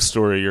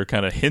backstory you're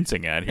kind of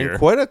hinting at here, and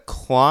quite a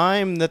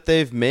climb that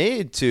they've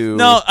made to.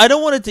 No, I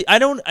don't want it to.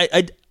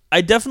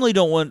 I definitely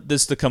don't want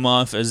this to come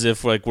off as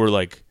if like we're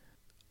like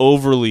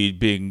overly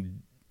being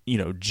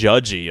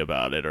judgy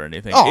about it or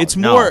anything. Oh, it's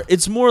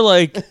more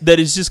like that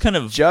it's just kind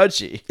of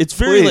judgy. It's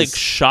very like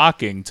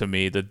shocking to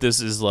me that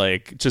this is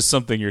like just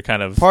something you're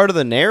kind of part of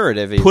the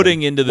narrative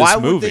putting into this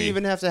movie. Why would they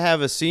even have to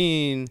have a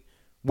scene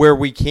where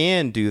we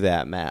can do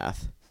that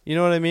math? You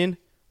know what I mean?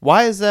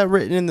 Why is that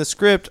written in the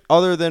script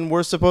other than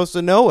we're supposed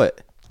to know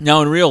it?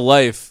 Now in real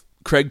life,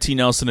 Craig T.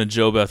 Nelson and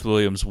Jo Beth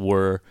Williams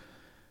were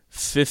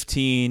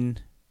 15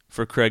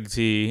 for Craig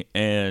T.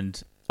 and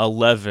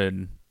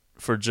 11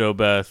 for Jo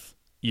Beth,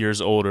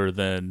 years older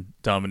than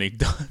Dominique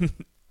Dunn.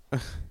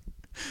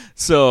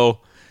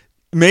 So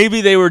maybe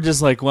they were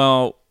just like,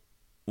 well,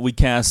 we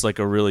cast like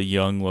a really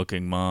young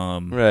looking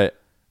mom. Right.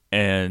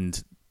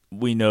 And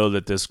we know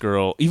that this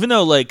girl, even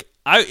though like,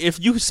 if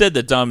you said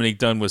that Dominique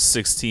Dunn was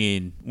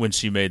 16 when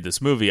she made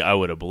this movie, I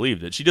would have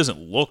believed it. She doesn't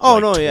look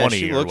 20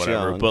 she or looks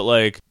whatever. young. But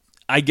like,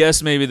 I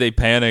guess maybe they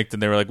panicked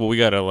and they were like, well, we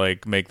got to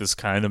like make this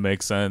kind of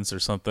make sense or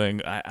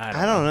something.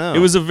 I don't know. It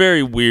was a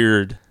very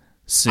weird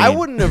scene. I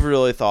wouldn't have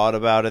really thought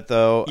about it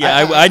though.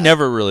 Yeah, I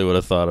never really would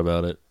have thought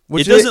about it.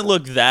 It doesn't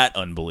look that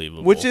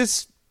unbelievable. Which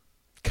is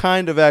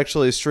kind of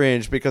actually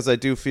strange because I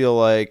do feel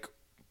like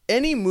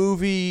any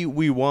movie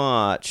we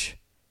watch,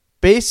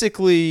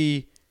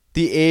 basically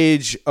the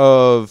age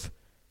of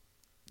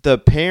the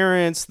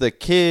parents, the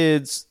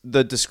kids,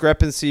 the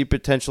discrepancy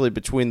potentially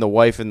between the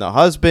wife and the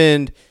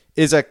husband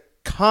is a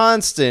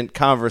constant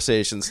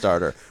conversation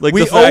starter. Like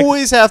we the fact-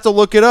 always have to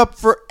look it up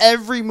for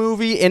every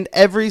movie and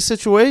every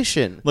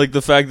situation. Like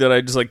the fact that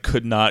I just like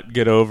could not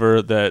get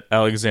over that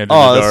Alexander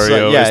Oh, that's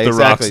Daddario right. Yeah, is The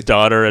exactly. Rock's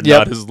daughter and Yep.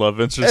 not his love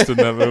interest in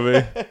that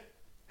movie.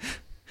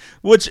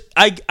 Which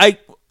I,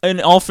 in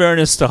all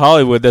fairness to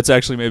Hollywood, that's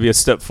actually maybe a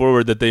step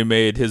forward that they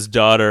made his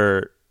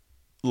daughter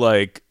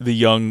like the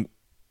young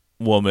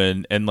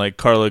woman, and like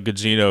Carla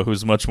Gugino,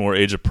 who's much more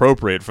age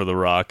appropriate for The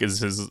Rock, is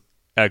his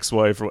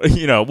ex-wife, or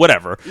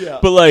whatever. Yeah.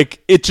 But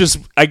like it just,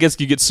 I guess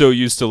you get so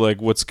used to like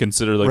what's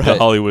considered like the Right.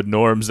 Hollywood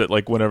norms that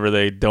like whenever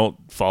they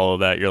don't follow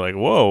that, you're like,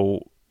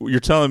 whoa, you're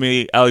telling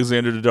me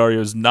Alexander Daddario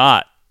is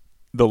not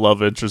the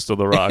love interest of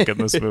The Rock in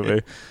this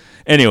movie.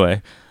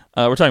 Anyway,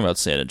 we're talking about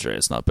San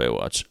Andreas, not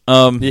Baywatch.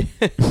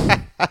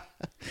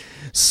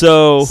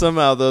 So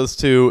Somehow those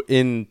two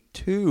in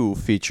two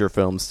feature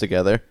films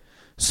together.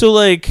 So,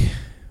 like,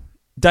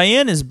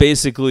 Diane is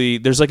basically,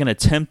 there's like an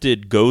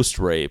attempted ghost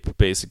rape,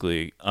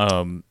 basically,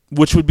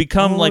 which would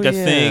become like a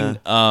thing.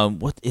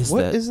 What is that?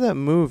 What is that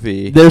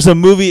movie? There's a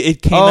movie,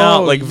 it came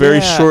out like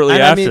very shortly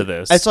And after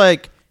this. It's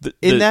like,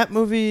 in the- that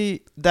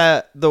movie,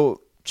 that the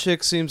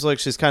chick seems like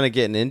she's kind of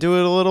getting into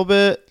it a little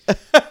bit.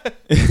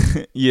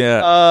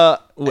 Yeah.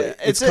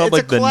 It's called it's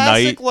like a the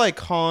classic, night. like,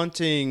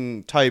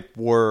 haunting type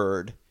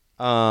word.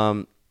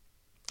 Yeah,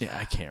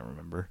 I can't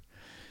remember.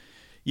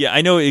 Yeah,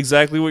 I know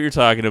exactly what you're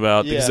talking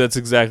about because Yeah. that's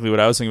exactly what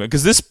I was thinking about.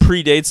 Because this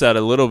predates that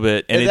a little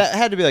bit, and that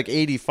had to be like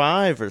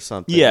 85 or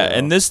something. yeah, though.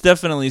 and this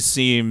definitely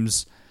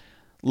seems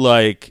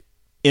like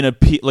in a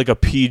like a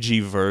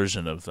PG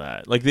version of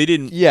that. Like they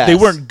didn't, Yes.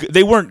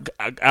 they weren't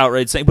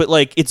outright saying, but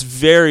like it's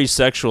very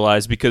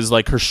sexualized because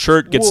like her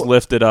shirt gets Well-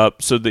 lifted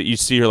up so that you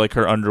see her like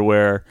her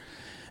underwear,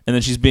 and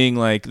then she's being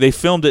like they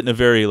filmed it in a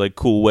very like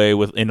cool way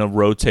in a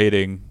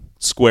rotating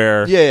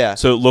square. Yeah.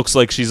 So it looks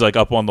like she's like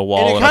up on the wall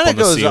and it and up kind on of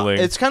the goes. ceiling.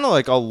 It's kind of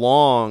like a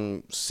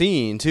long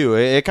scene too.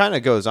 It kind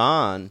of goes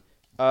on.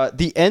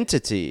 The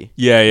Entity.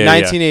 Yeah.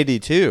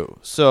 1982.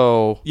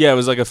 So Yeah, it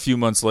was like a few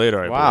months later.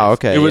 I Wow, believe.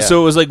 okay, It was yeah.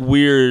 so it was like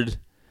weird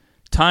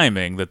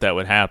timing that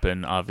would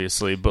happen,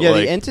 obviously. But yeah,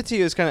 like, The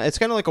Entity is kind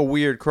of like a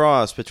weird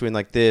cross between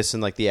like this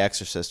and like The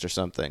Exorcist or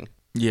something.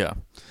 yeah,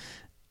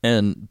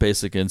 and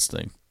Basic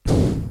Instinct.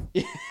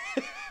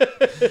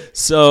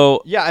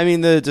 So Yeah, I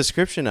mean the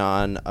description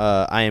on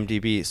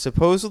IMDb,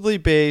 supposedly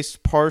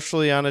based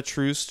partially on a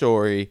true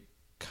story,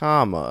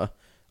 comma,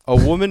 a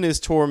woman is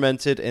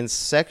tormented and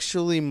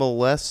sexually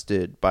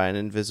molested by an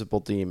invisible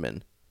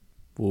demon.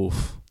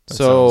 oof. That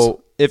So sounds-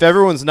 if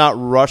everyone's not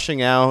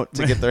rushing out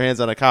to get their hands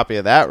on a copy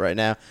of that right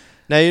now,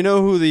 you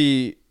know who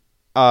the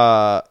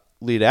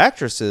lead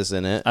actress is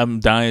in it. I'm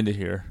dying to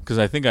hear because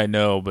I think I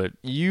know, but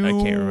I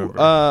can't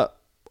remember.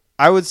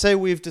 I would say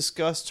we've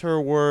discussed her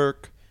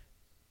work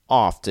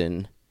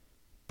often.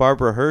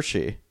 Barbara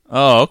Hershey.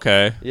 Oh,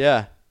 okay,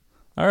 Yeah.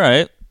 all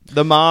right.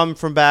 The mom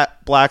from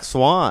Black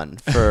Swan,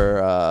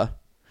 for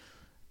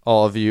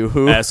all of you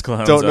who Ass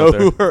clowns don't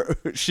know out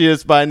who she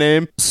is by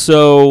name.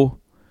 So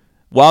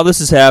while this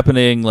is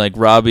happening, like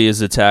Robbie is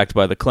attacked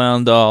by the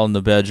clown doll in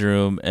the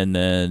bedroom, and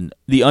then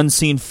the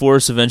unseen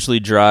force eventually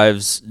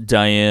drives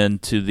Diane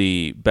to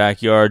the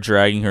backyard,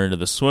 dragging her into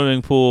the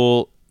swimming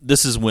pool.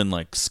 This is when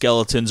like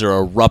skeletons are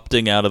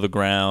erupting out of the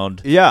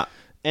ground, Yeah.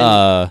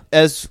 And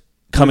as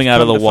coming we've out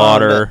of come the to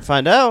water.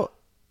 find out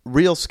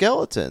real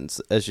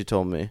skeletons, as you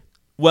told me.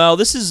 Well,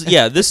 this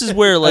is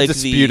where like A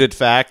disputed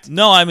fact.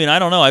 No, I mean I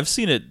don't know. I've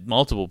seen it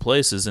multiple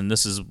places, and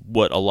this is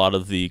what a lot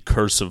of the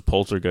Curse of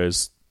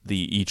Poltergeist,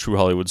 the True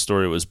Hollywood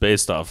Story, was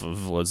based off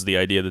of. Was the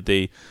idea that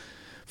they,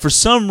 for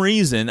some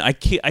reason, I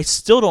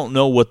still don't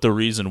know what the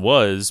reason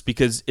was,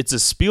 because it's a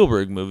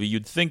Spielberg movie.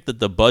 You'd think that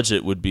the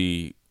budget would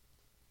be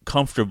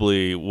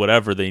comfortably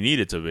whatever they need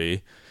it to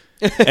be,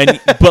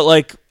 but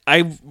like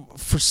I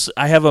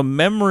have a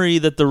memory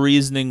that the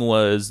reasoning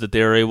was that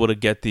they were able to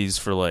get these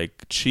for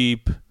like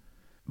cheap.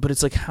 But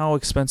it's like, how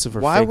expensive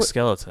are fake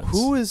skeletons?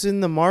 Who is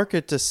in the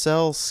market to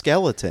sell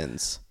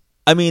skeletons?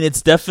 I mean,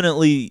 it's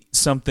definitely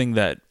something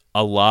that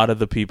a lot of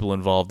the people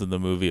involved in the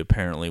movie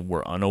apparently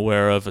were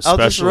unaware of,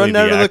 especially I'll just run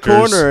down the to the actors.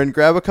 corner and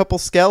grab a couple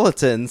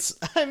skeletons.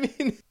 I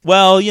mean,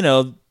 Well,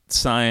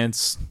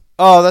 science.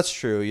 oh, that's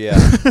true. Yeah,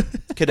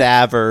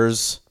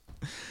 cadavers.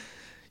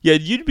 Yeah,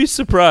 you'd be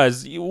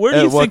surprised. Where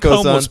do you what think goes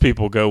homeless on?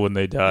 people go when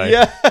they die?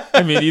 Yeah,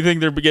 I mean, do you think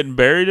they're getting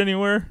buried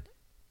anywhere?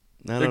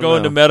 They're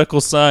going to medical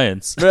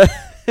science.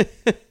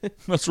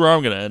 That's where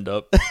I'm going to end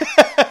up.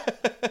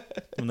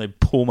 When they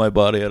pull my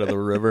body out of the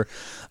river.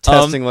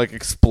 testing like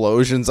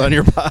explosions on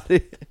your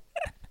body.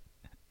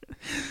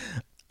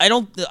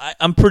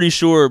 I'm pretty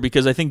sure,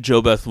 because I think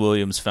Jo Beth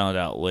Williams found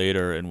out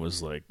later and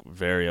was like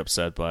very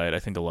upset by it. I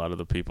think a lot of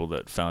the people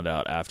that found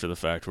out after the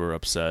fact were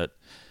upset.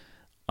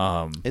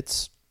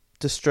 It's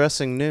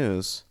distressing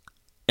news.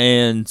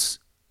 And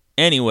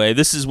anyway,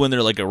 this is when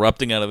they're like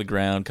erupting out of the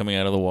ground, coming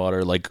out of the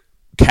water, like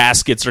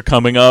caskets are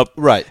coming up,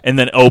 Right. and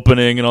then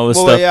opening and all this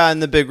Well, stuff. yeah,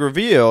 and the big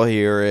reveal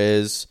here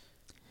is,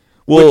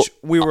 Well, which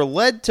we were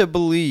led to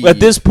believe. at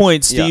this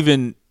point,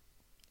 Steven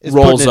is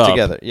rolls putting it up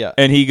together. Yeah.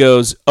 and he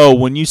goes, "Oh,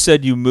 when you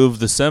said you moved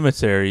the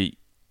cemetery,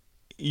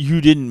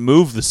 you didn't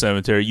move the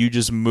cemetery. You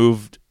just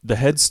moved the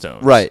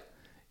headstones. Right.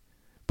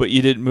 But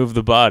you didn't move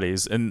the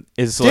bodies. And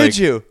it's Did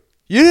you?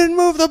 You didn't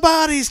move the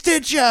bodies,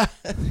 did you?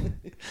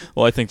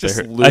 Well, I think Just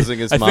they heard, losing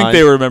his I mind. think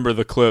they remember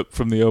the clip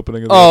from the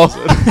opening of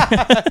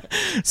the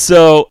episode.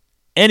 So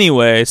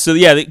anyway,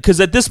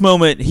 because at this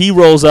moment he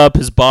rolls up,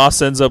 his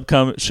boss ends up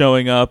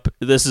showing up.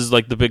 This is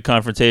like the big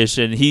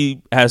confrontation.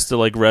 He has to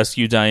like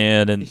rescue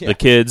Diane and the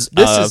kids.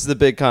 This is the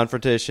big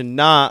confrontation,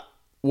 not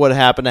what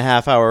happened a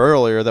half hour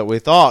earlier that we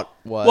thought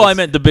was. Well, I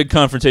meant the big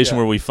confrontation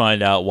where we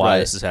find out why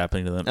this is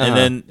happening to them. And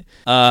then,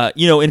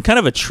 in kind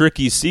of a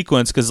tricky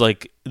sequence, because,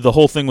 like, the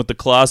whole thing with the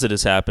closet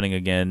is happening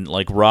again.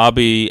 Like,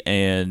 Robbie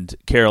and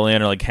Carol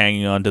Ann are, like,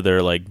 hanging onto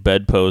their, like,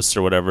 bedposts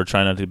or whatever,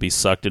 trying not to be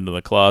sucked into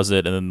the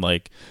closet. And then,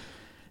 like,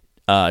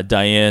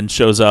 Diane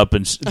shows up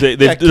and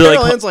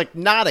Carol Ann's like,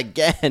 not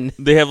again.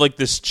 They have, like,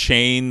 this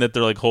chain that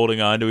they're, like,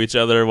 holding on to each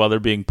other while they're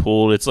being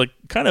pulled. It's, like,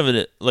 kind of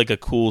a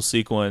cool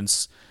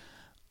sequence.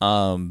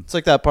 It's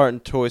like that part in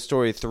Toy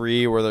Story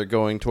 3 where they're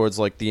going towards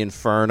like the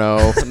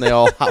Inferno and they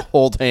all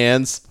hold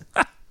hands.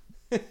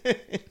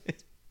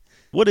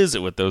 What is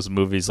it with those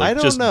movies? Like, I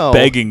don't just know.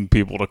 Begging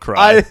people to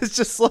cry. It's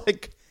just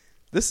like,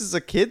 this is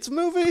a kid's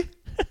movie?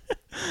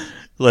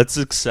 Let's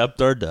accept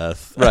our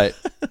death. Right.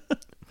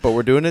 But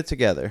we're doing it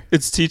together.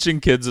 It's teaching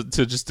kids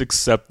to just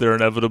accept their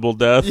inevitable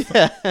death.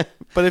 Yeah.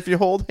 But if you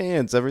hold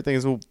hands, everything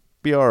will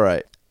be all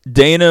right.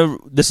 Dana,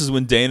 this is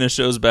when Dana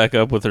shows back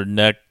up with her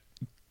neck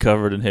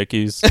covered in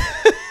hickeys.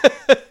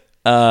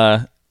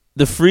 The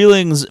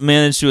Freelings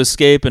manage to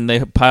escape and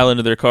they pile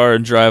into their car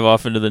and drive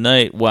off into the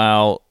night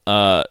while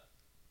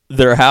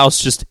their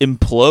house just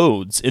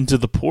implodes into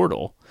the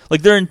portal.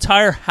 Like their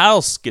entire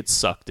house gets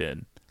sucked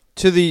in.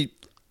 To the,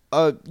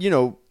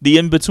 the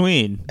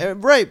in-between.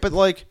 Right, but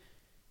like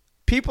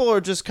people are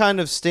just kind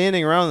of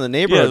standing around in the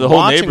neighborhood the whole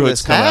watching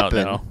neighborhood's this come happen.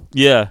 out now.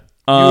 Yeah.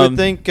 You would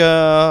think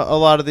a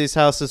lot of these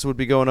houses would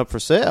be going up for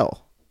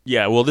sale.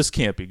 Yeah, well, this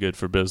can't be good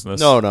for business.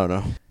 No.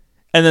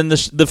 And then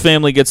the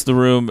family gets the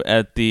room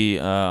at the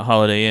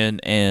Holiday Inn,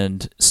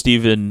 and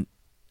Steven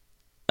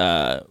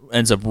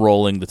ends up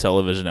rolling the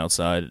television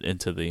outside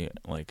into the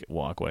like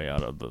walkway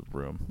out of the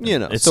room.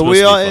 It's so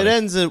it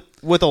ends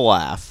with a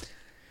laugh.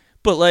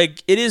 But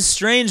like, it is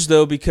strange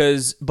though,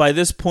 because by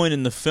this point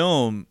in the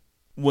film,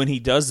 when he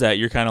does that,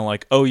 you're kind of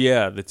like, oh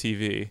yeah, the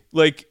TV.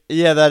 Like,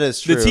 yeah, that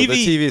is true. The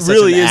TV is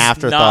really such an is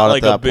afterthought not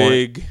like at that a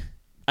big. point.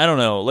 I don't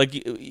know, like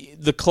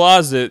the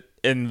closet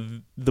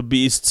and the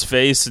Beast's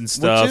face and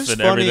stuff, Which is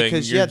and funny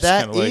everything. because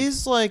That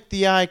is like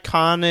the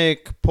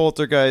iconic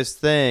Poltergeist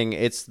thing.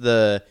 It's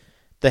the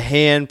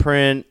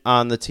handprint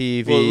on the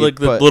TV, like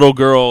the little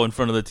girl in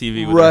front of the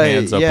TV with her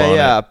hands up on it.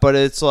 Yeah, but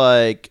it's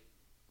like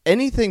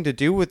anything to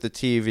do with the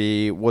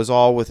TV was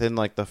all within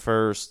like the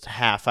first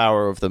half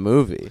hour of the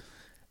movie.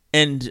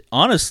 And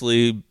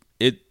honestly,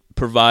 it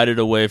provided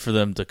a way for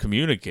them to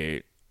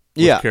communicate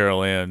with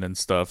Carol Ann and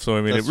stuff. So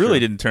I mean, it really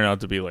didn't turn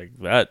out to be like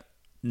that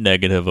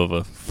negative of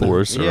a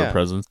force or a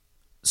presence.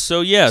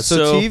 So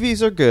so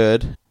TVs are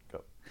good.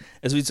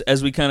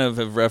 As we kind of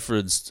have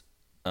referenced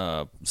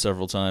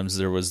several times,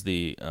 there was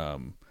the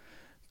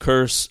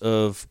curse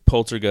of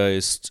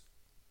Poltergeist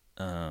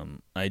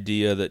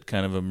idea that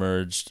kind of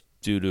emerged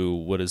due to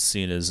what is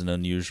seen as an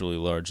unusually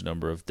large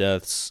number of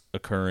deaths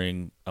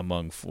occurring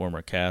among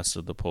former casts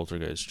of the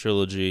Poltergeist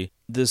trilogy.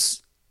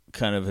 This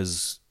kind of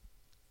has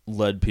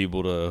led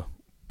people to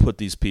put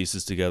these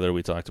pieces together.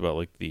 We talked about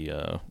like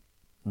the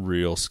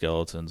real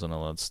skeletons and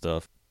all that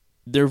stuff.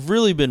 There have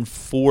really been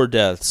 4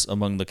 deaths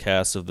among the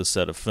cast of the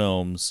set of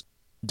films.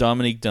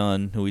 Dominique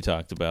Dunn, who we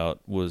talked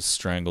about, was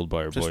strangled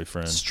by her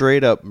boyfriend.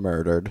 Straight up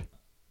murdered.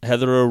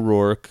 Heather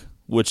O'Rourke,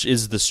 which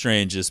is the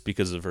strangest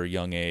because of her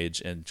young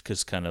age and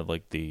just kind of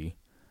like the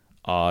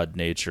odd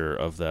nature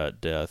of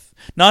that death.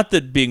 Not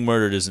that being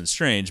murdered isn't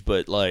strange,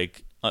 but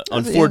like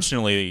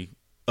unfortunately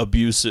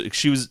abusive.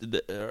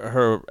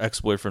 Her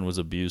ex-boyfriend was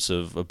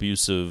abusive.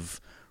 Abusive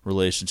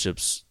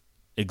relationships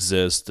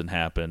exist and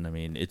happen. I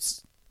mean,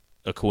 it's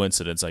a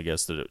coincidence, I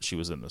guess, that she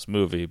was in this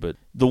movie. But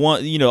the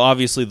one,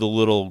 obviously the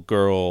little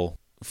girl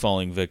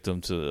falling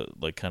victim to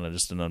like kind of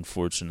just an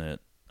unfortunate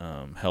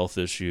health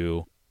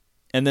issue.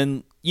 And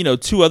then,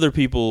 2 other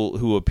people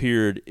who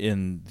appeared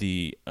in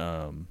the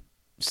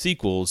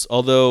sequels,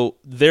 although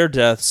their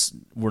deaths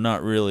were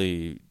not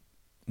really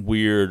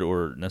weird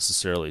or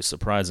necessarily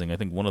surprising. I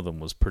think one of them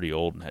was pretty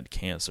old and had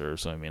cancer,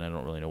 so I mean, I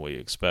don't really know what you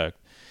expect.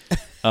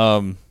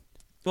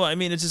 Well, I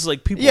mean, it's just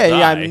like people die.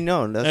 Yeah, I mean,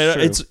 no,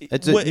 that's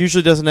true. It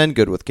usually doesn't end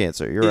good with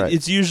cancer. You're right.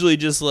 It's usually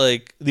just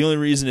like the only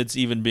reason it's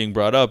even being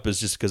brought up is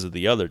just because of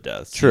the other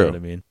deaths. True. You know what I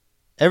mean?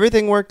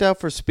 Everything worked out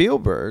for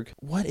Spielberg.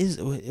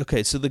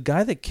 Okay, so the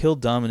guy that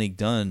killed Dominique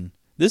Dunn,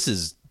 this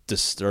is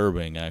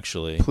disturbing,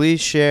 actually. Please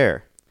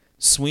share.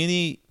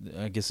 Sweeney,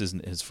 I guess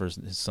his first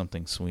is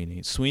something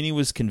Sweeney. Sweeney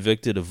was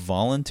convicted of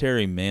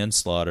voluntary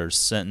manslaughter,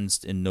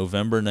 sentenced in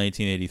November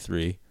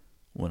 1983,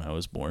 when I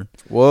was born.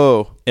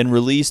 Whoa. And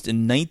released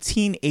in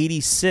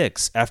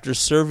 1986 after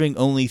serving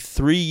only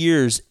 3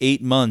 years,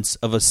 8 months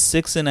of a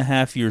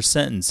 6.5-year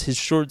sentence. His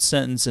short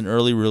sentence and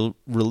early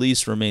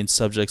release remain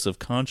subjects of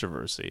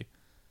controversy.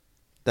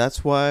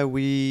 That's why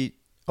we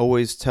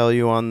always tell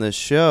you on this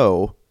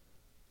show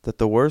that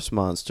the worst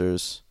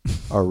monsters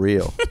are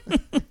real.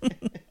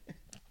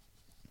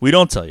 We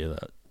don't tell you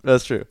that.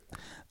 That's true.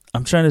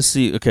 I'm trying to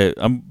see. Okay,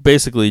 I'm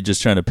basically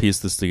just trying to piece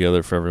this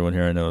together for everyone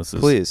here. I know this is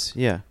Please,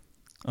 yeah.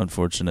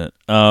 unfortunate.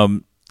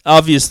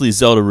 Obviously,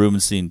 Zelda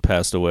Rubinstein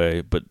passed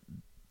away, but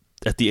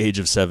at the age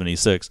of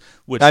 76.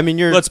 Which, I mean,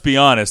 let's be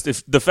honest,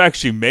 if the fact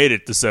she made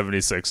it to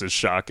 76 is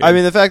shocking. I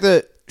mean, the fact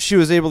that she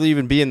was able to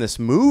even be in this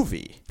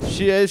movie,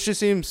 she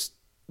seems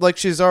like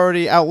she's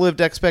already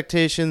outlived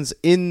expectations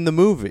in the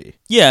movie.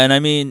 Yeah, and I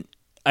mean,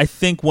 I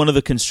think one of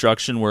the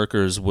construction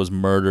workers was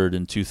murdered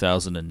in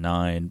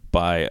 2009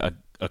 by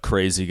a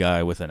crazy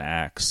guy with an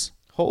axe.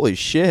 Holy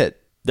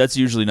shit! That's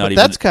usually not But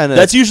even.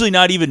 That's usually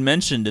not even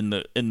mentioned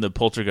in the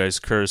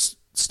Poltergeist curse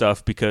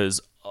stuff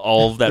because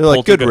all of that.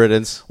 Like good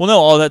riddance. Well, no,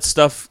 all that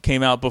stuff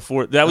came out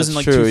before. That was in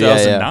like true.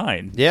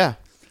 2009. Yeah.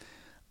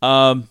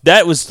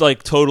 That was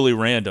like totally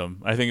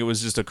random. I think it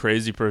was just a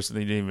crazy person.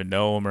 They didn't even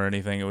know him or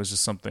anything. It was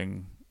just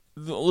something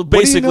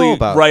basically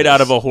right out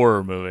of a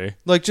horror movie.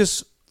 Like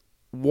just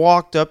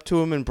walked up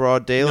to him in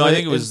broad daylight. No, I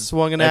think it was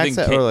swung an axe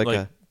at, or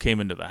like came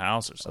into the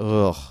house or something.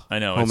 Ugh, I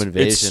know. home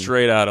invasion. It's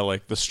straight out of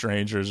like The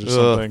Strangers or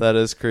something. That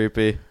is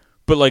creepy.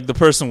 But like the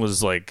person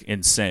was like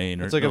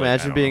insane. It's like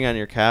imagine being on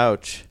your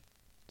couch.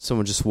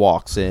 Someone just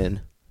walks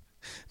in.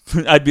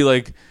 I'd be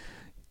like,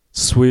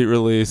 sweet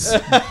release.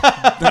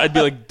 I'd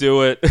be like,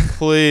 do it.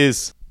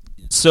 Please.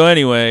 So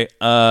anyway,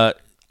 I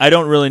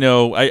don't really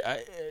know.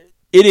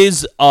 It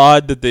is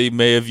odd that they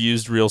may have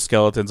used real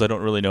skeletons. I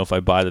don't really know if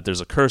I buy that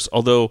there's a curse.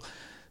 Although,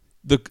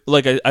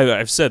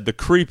 I've said, the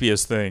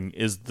creepiest thing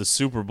is the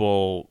Super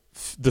Bowl,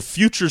 the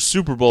future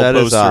Super Bowl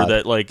poster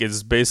that like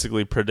is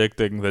basically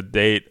predicting the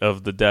date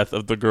of the death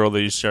of the girl that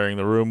he's sharing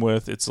the room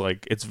with. It's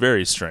like it's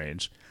very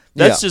strange.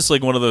 That's just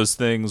like one of those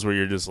things where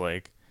you're just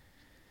like,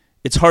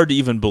 it's hard to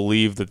even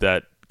believe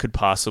that could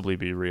possibly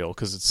be real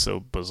because it's so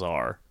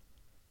bizarre.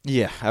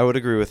 Yeah, I would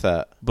agree with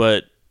that.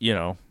 But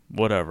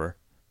whatever.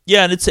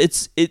 Yeah, and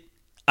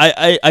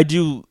I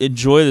do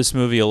enjoy this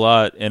movie a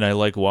lot, and I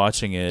like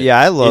watching it. Yeah,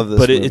 I love this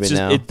movie it's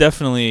just, now. it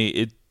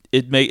definitely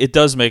it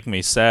does make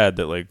me sad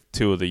that like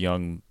two of the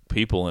young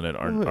people in it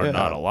are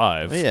not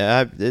alive.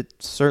 Yeah,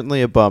 it's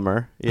certainly a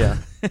bummer. Yeah,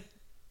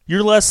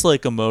 you're less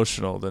like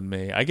emotional than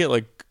me. I get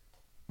like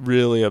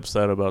really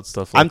upset about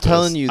stuff like I'm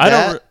telling this. you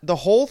that the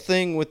whole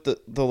thing with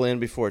the Land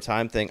Before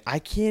Time thing, I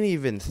can't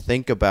even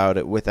think about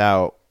it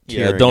without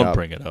tearing don't up.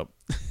 bring it up.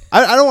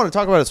 I don't want to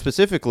talk about it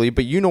specifically,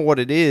 but you know what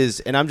it is,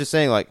 and I'm just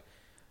saying, like,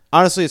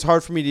 honestly, it's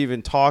hard for me to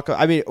even talk.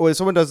 I mean, when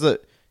someone does the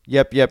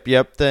yep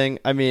thing,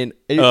 I mean,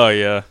 oh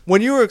yeah,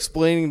 when you were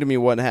explaining to me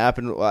what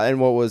happened and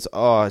what was,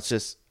 it's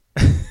just,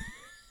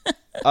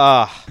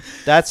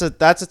 that's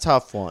a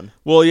tough one.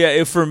 Well,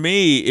 yeah, for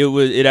me,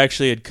 it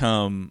actually had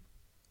come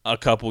a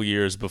couple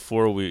years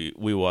before we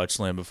watched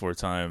Land Before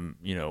Time.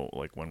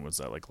 Like when was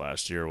that? Like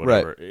last year or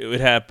whatever. Right. It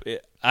would happen.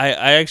 I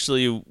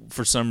actually,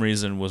 for some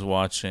reason, was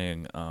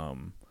watching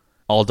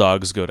All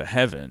Dogs Go to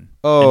Heaven.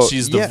 Oh, and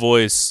she's the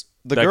voice.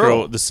 The that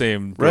girl. the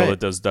same girl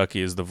that does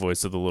Ducky, is the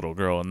voice of the little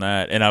girl in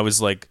that. And I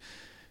was like,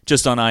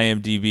 just on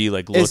IMDb,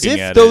 like looking at it.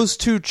 As if those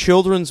two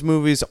children's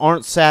movies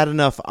aren't sad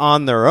enough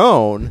on their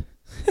own.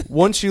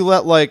 Once you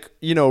let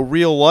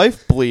real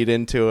life bleed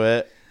into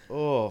it.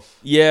 Oh.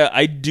 Yeah,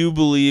 I do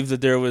believe that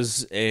there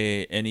was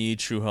an E!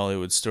 True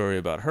Hollywood Story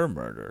about her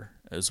murder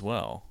as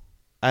well.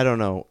 I don't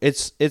know.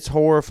 It's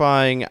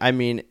horrifying. I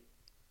mean,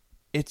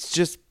 it's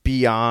just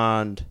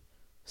beyond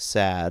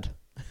sad.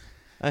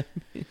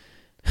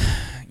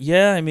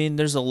 Yeah, I mean,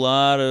 there's a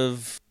lot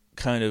of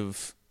kind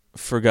of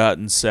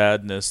forgotten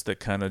sadness that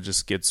kind of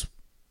just gets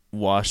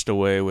washed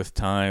away with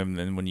time.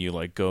 And when you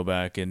like go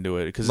back into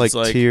it, because it's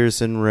like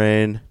Tears in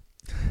Rain.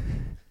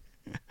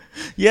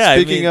 Yeah.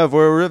 Speaking of,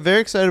 we're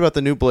very excited about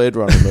the new Blade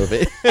Runner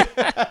movie.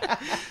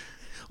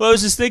 Well, I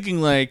was just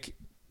thinking, like,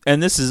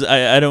 and this is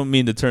I don't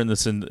mean to turn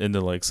this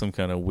into like some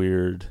kind of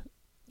weird,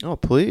 oh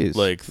please,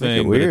 like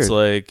thing, but it's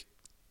like,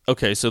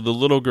 okay, so the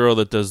little girl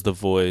that does the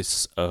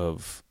voice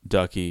of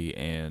Ducky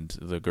and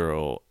the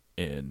girl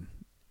in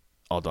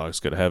All Dogs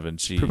Go to Heaven,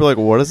 people are like,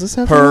 what does this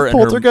have to do with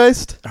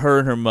Poltergeist? Her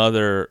and her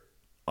mother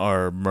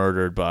are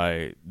murdered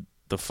by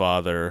the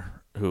father,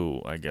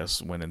 who I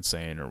guess went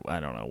insane, or I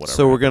don't know, whatever.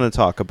 So we're going to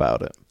talk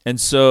about it. And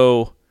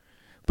so,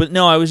 but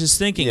no, I was just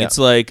thinking, it's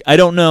like, I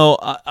don't know,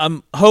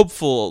 I'm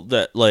hopeful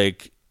that,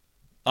 like,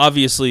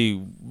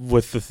 obviously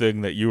with the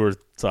thing that you were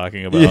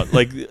talking about,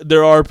 like,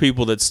 there are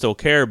people that still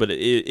care, but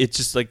it's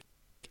just like,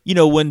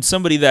 when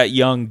somebody that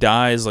young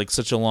dies, like,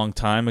 such a long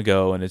time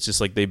ago, and it's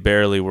just like they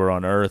barely were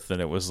on Earth,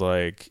 and it was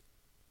like,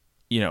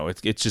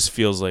 it just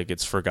feels like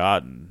it's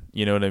forgotten.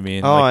 You know what I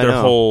mean? Oh, like their I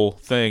know. whole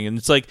thing. And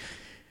it's like,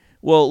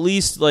 well, at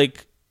least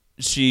like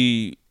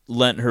she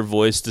lent her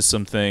voice to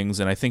some things,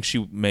 and I think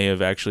she may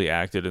have actually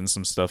acted in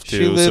some stuff too.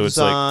 She lives so it's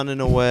on in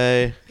a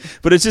way.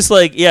 But it's just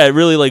like, yeah, it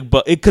really like,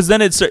 but because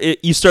then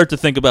you start to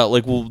think about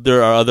like, well,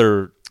 there are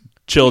other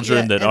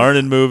children that aren't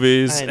in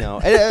movies. I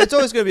know. It's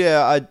always going to be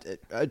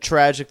a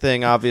tragic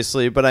thing,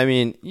 obviously, but I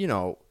mean,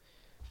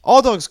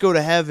 All Dogs Go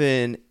to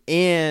Heaven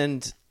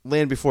and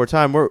Land Before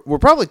Time were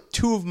probably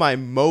two of my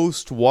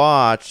most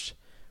watched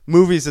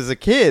movies as a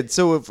kid.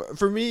 So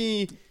for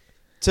me,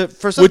 for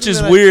something which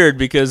is weird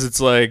because it's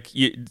like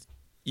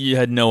you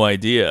had no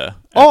idea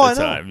at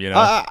the time. You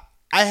know,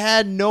 I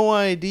had no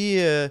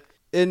idea,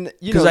 and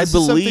you 'Cause know, I this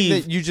is something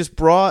believe- that you just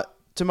brought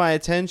to my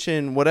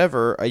attention,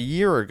 whatever, a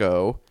year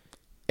ago,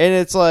 and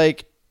it's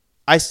like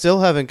I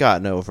still haven't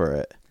gotten over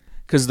it.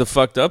 Because the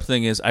fucked up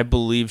thing is, I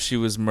believe she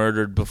was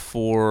murdered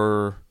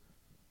before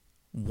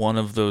one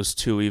of those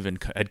two even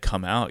had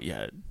come out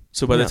yet.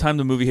 So by the time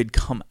the movie had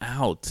come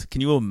out,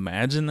 can you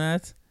imagine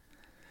that?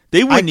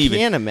 They wouldn't I even.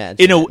 can't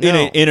imagine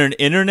In an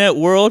internet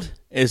world,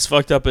 as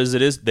fucked up as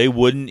it is, they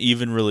wouldn't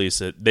even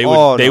release it. They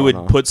would.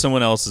 No. Put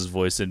someone else's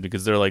voice in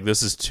because they're like,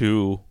 this is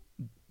too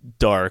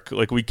dark.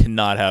 Like, we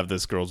cannot have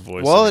this girl's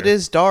voice. Well, in it here.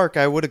 is dark.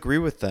 I would agree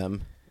with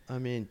them. I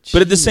mean,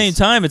 But at the jeez. same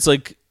time, it's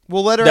like.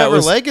 We'll let her That have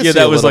was her legacy. Yeah,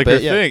 that a was little like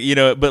bit, her thing, you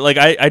know. But like,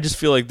 I just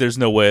feel like there's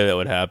no way that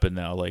would happen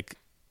now. Like,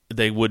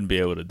 they wouldn't be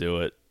able to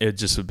do it. It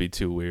just would be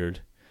too weird.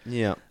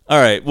 Yeah. All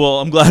right. Well,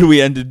 I'm glad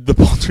we ended the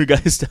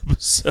Poltergeist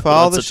episode.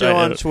 Follow on the such a show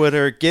on note.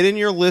 Twitter. Get in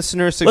your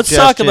listener Let's suggestions.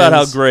 talk about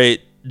how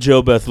great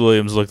Joe Beth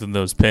Williams looked in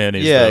those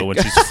panties Yeah. though, when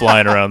she's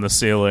flying around the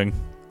ceiling.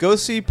 Go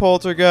see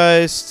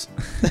Poltergeist.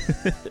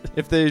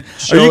 If they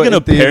show Are you it going to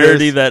in theaters.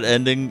 parody that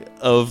ending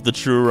of the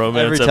True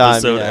Romance Every time,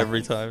 episode yeah.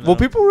 every time? Well, now?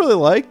 people really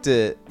liked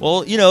it.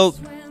 Well, you know,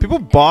 People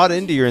bought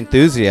into your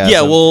enthusiasm.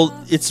 yeah. Well,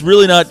 it's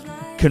really not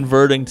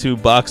converting to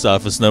box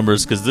office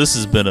numbers because this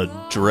has been a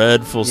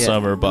dreadful Yeah.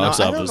 summer box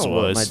No, I don't office know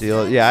what wise. my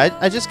deal. Yeah,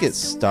 I just get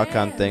stuck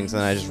on things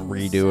and I just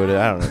redo it.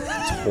 I don't know.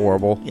 It's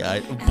horrible. Yeah.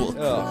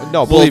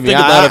 No, believe me. think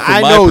about it from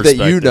I my know that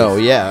you perspective. know.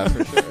 Yeah.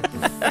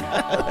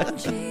 For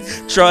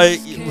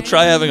sure.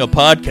 Try having a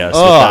podcast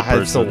Oh, with that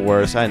it's the person.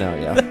 worst. I know.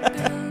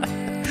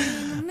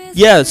 Yeah.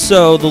 Yeah,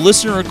 so the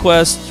listener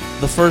request,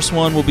 the first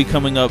one will be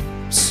coming up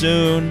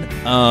soon.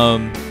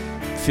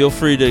 Feel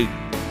free to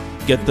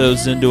get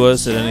those into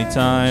us at any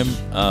time.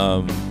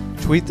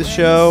 Tweet the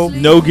show.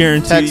 No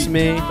guarantee Text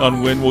me.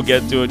 on when we'll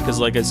get to it because,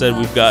 like I said,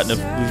 we've gotten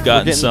We're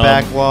getting some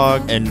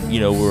backlog. and you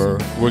know we're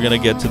gonna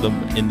get to them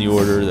in the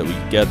order that we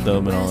get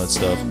them and all that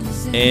stuff.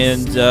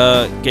 And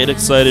get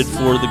excited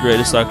for the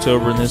greatest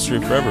October in the history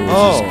of forever. Which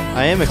Oh, is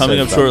I am excited coming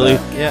up about shortly.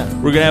 that. Yeah.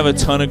 We're gonna have a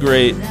ton of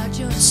great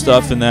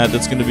stuff in that.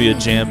 That's gonna be a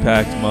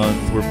jam-packed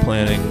month. We're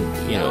planning,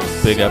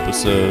 big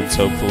episodes.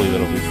 Hopefully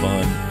that'll be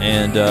fun.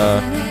 And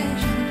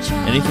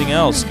anything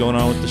else going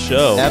on with the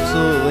show?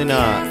 Absolutely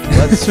not.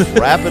 Let's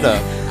wrap it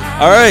up.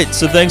 All right.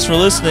 So thanks for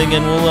listening,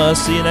 and we'll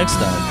see you next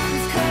time.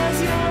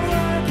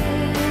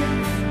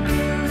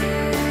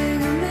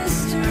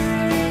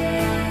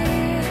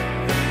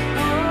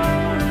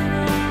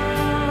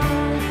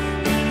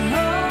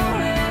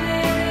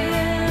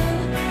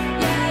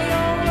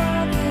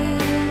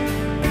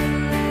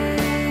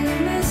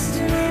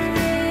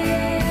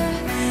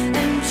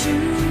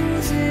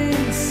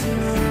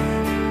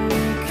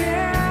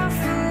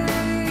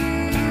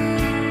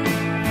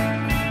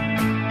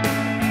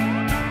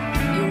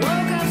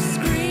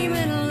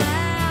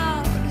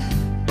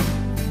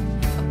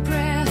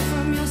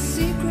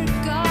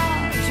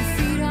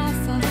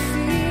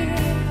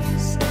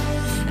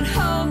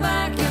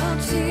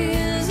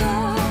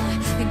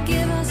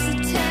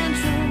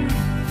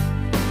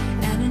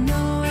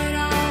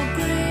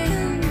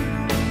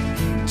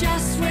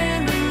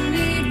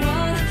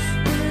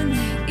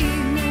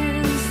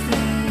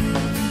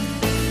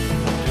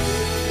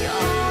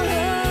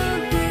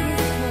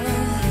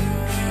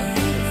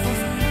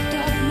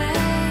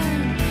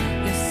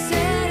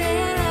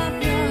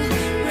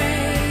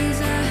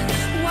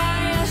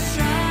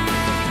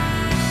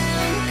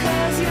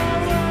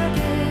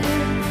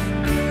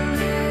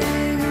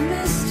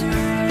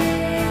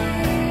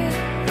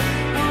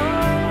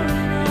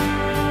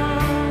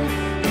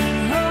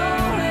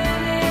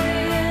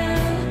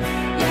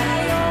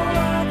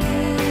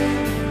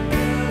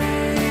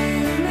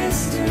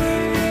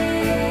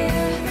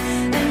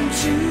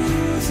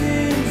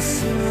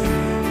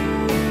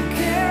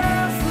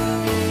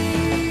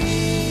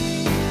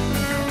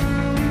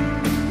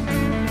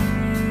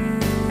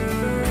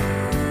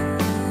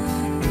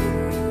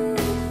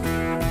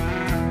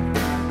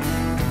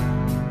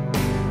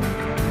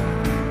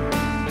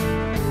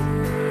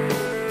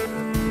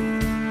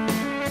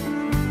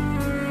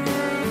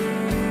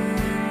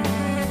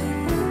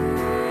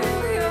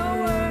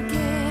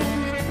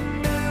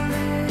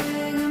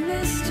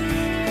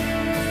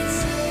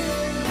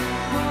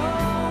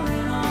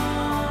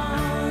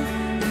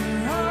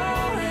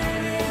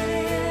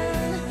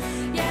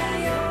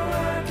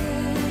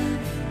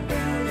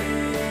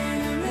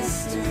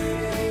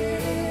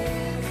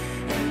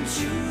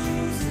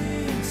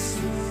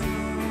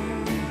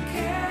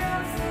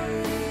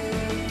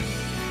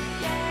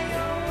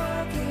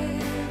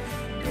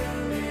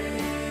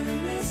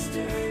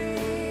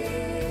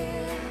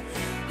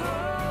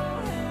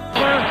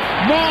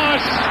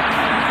 Moss.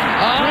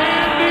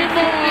 Randy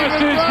Moss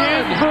is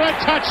in for a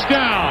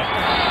touchdown.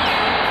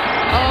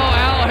 Oh,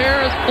 Al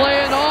Harris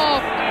playing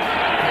off.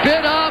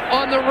 Bit up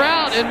on the the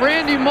route, and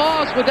Randy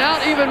Moss,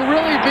 without even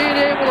really being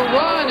able to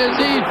run, as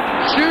he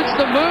shoots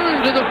the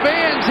moon to the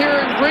fans here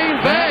in Green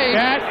Bay.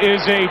 That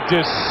is a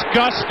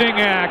disgusting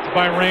act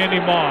by Randy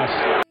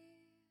Moss.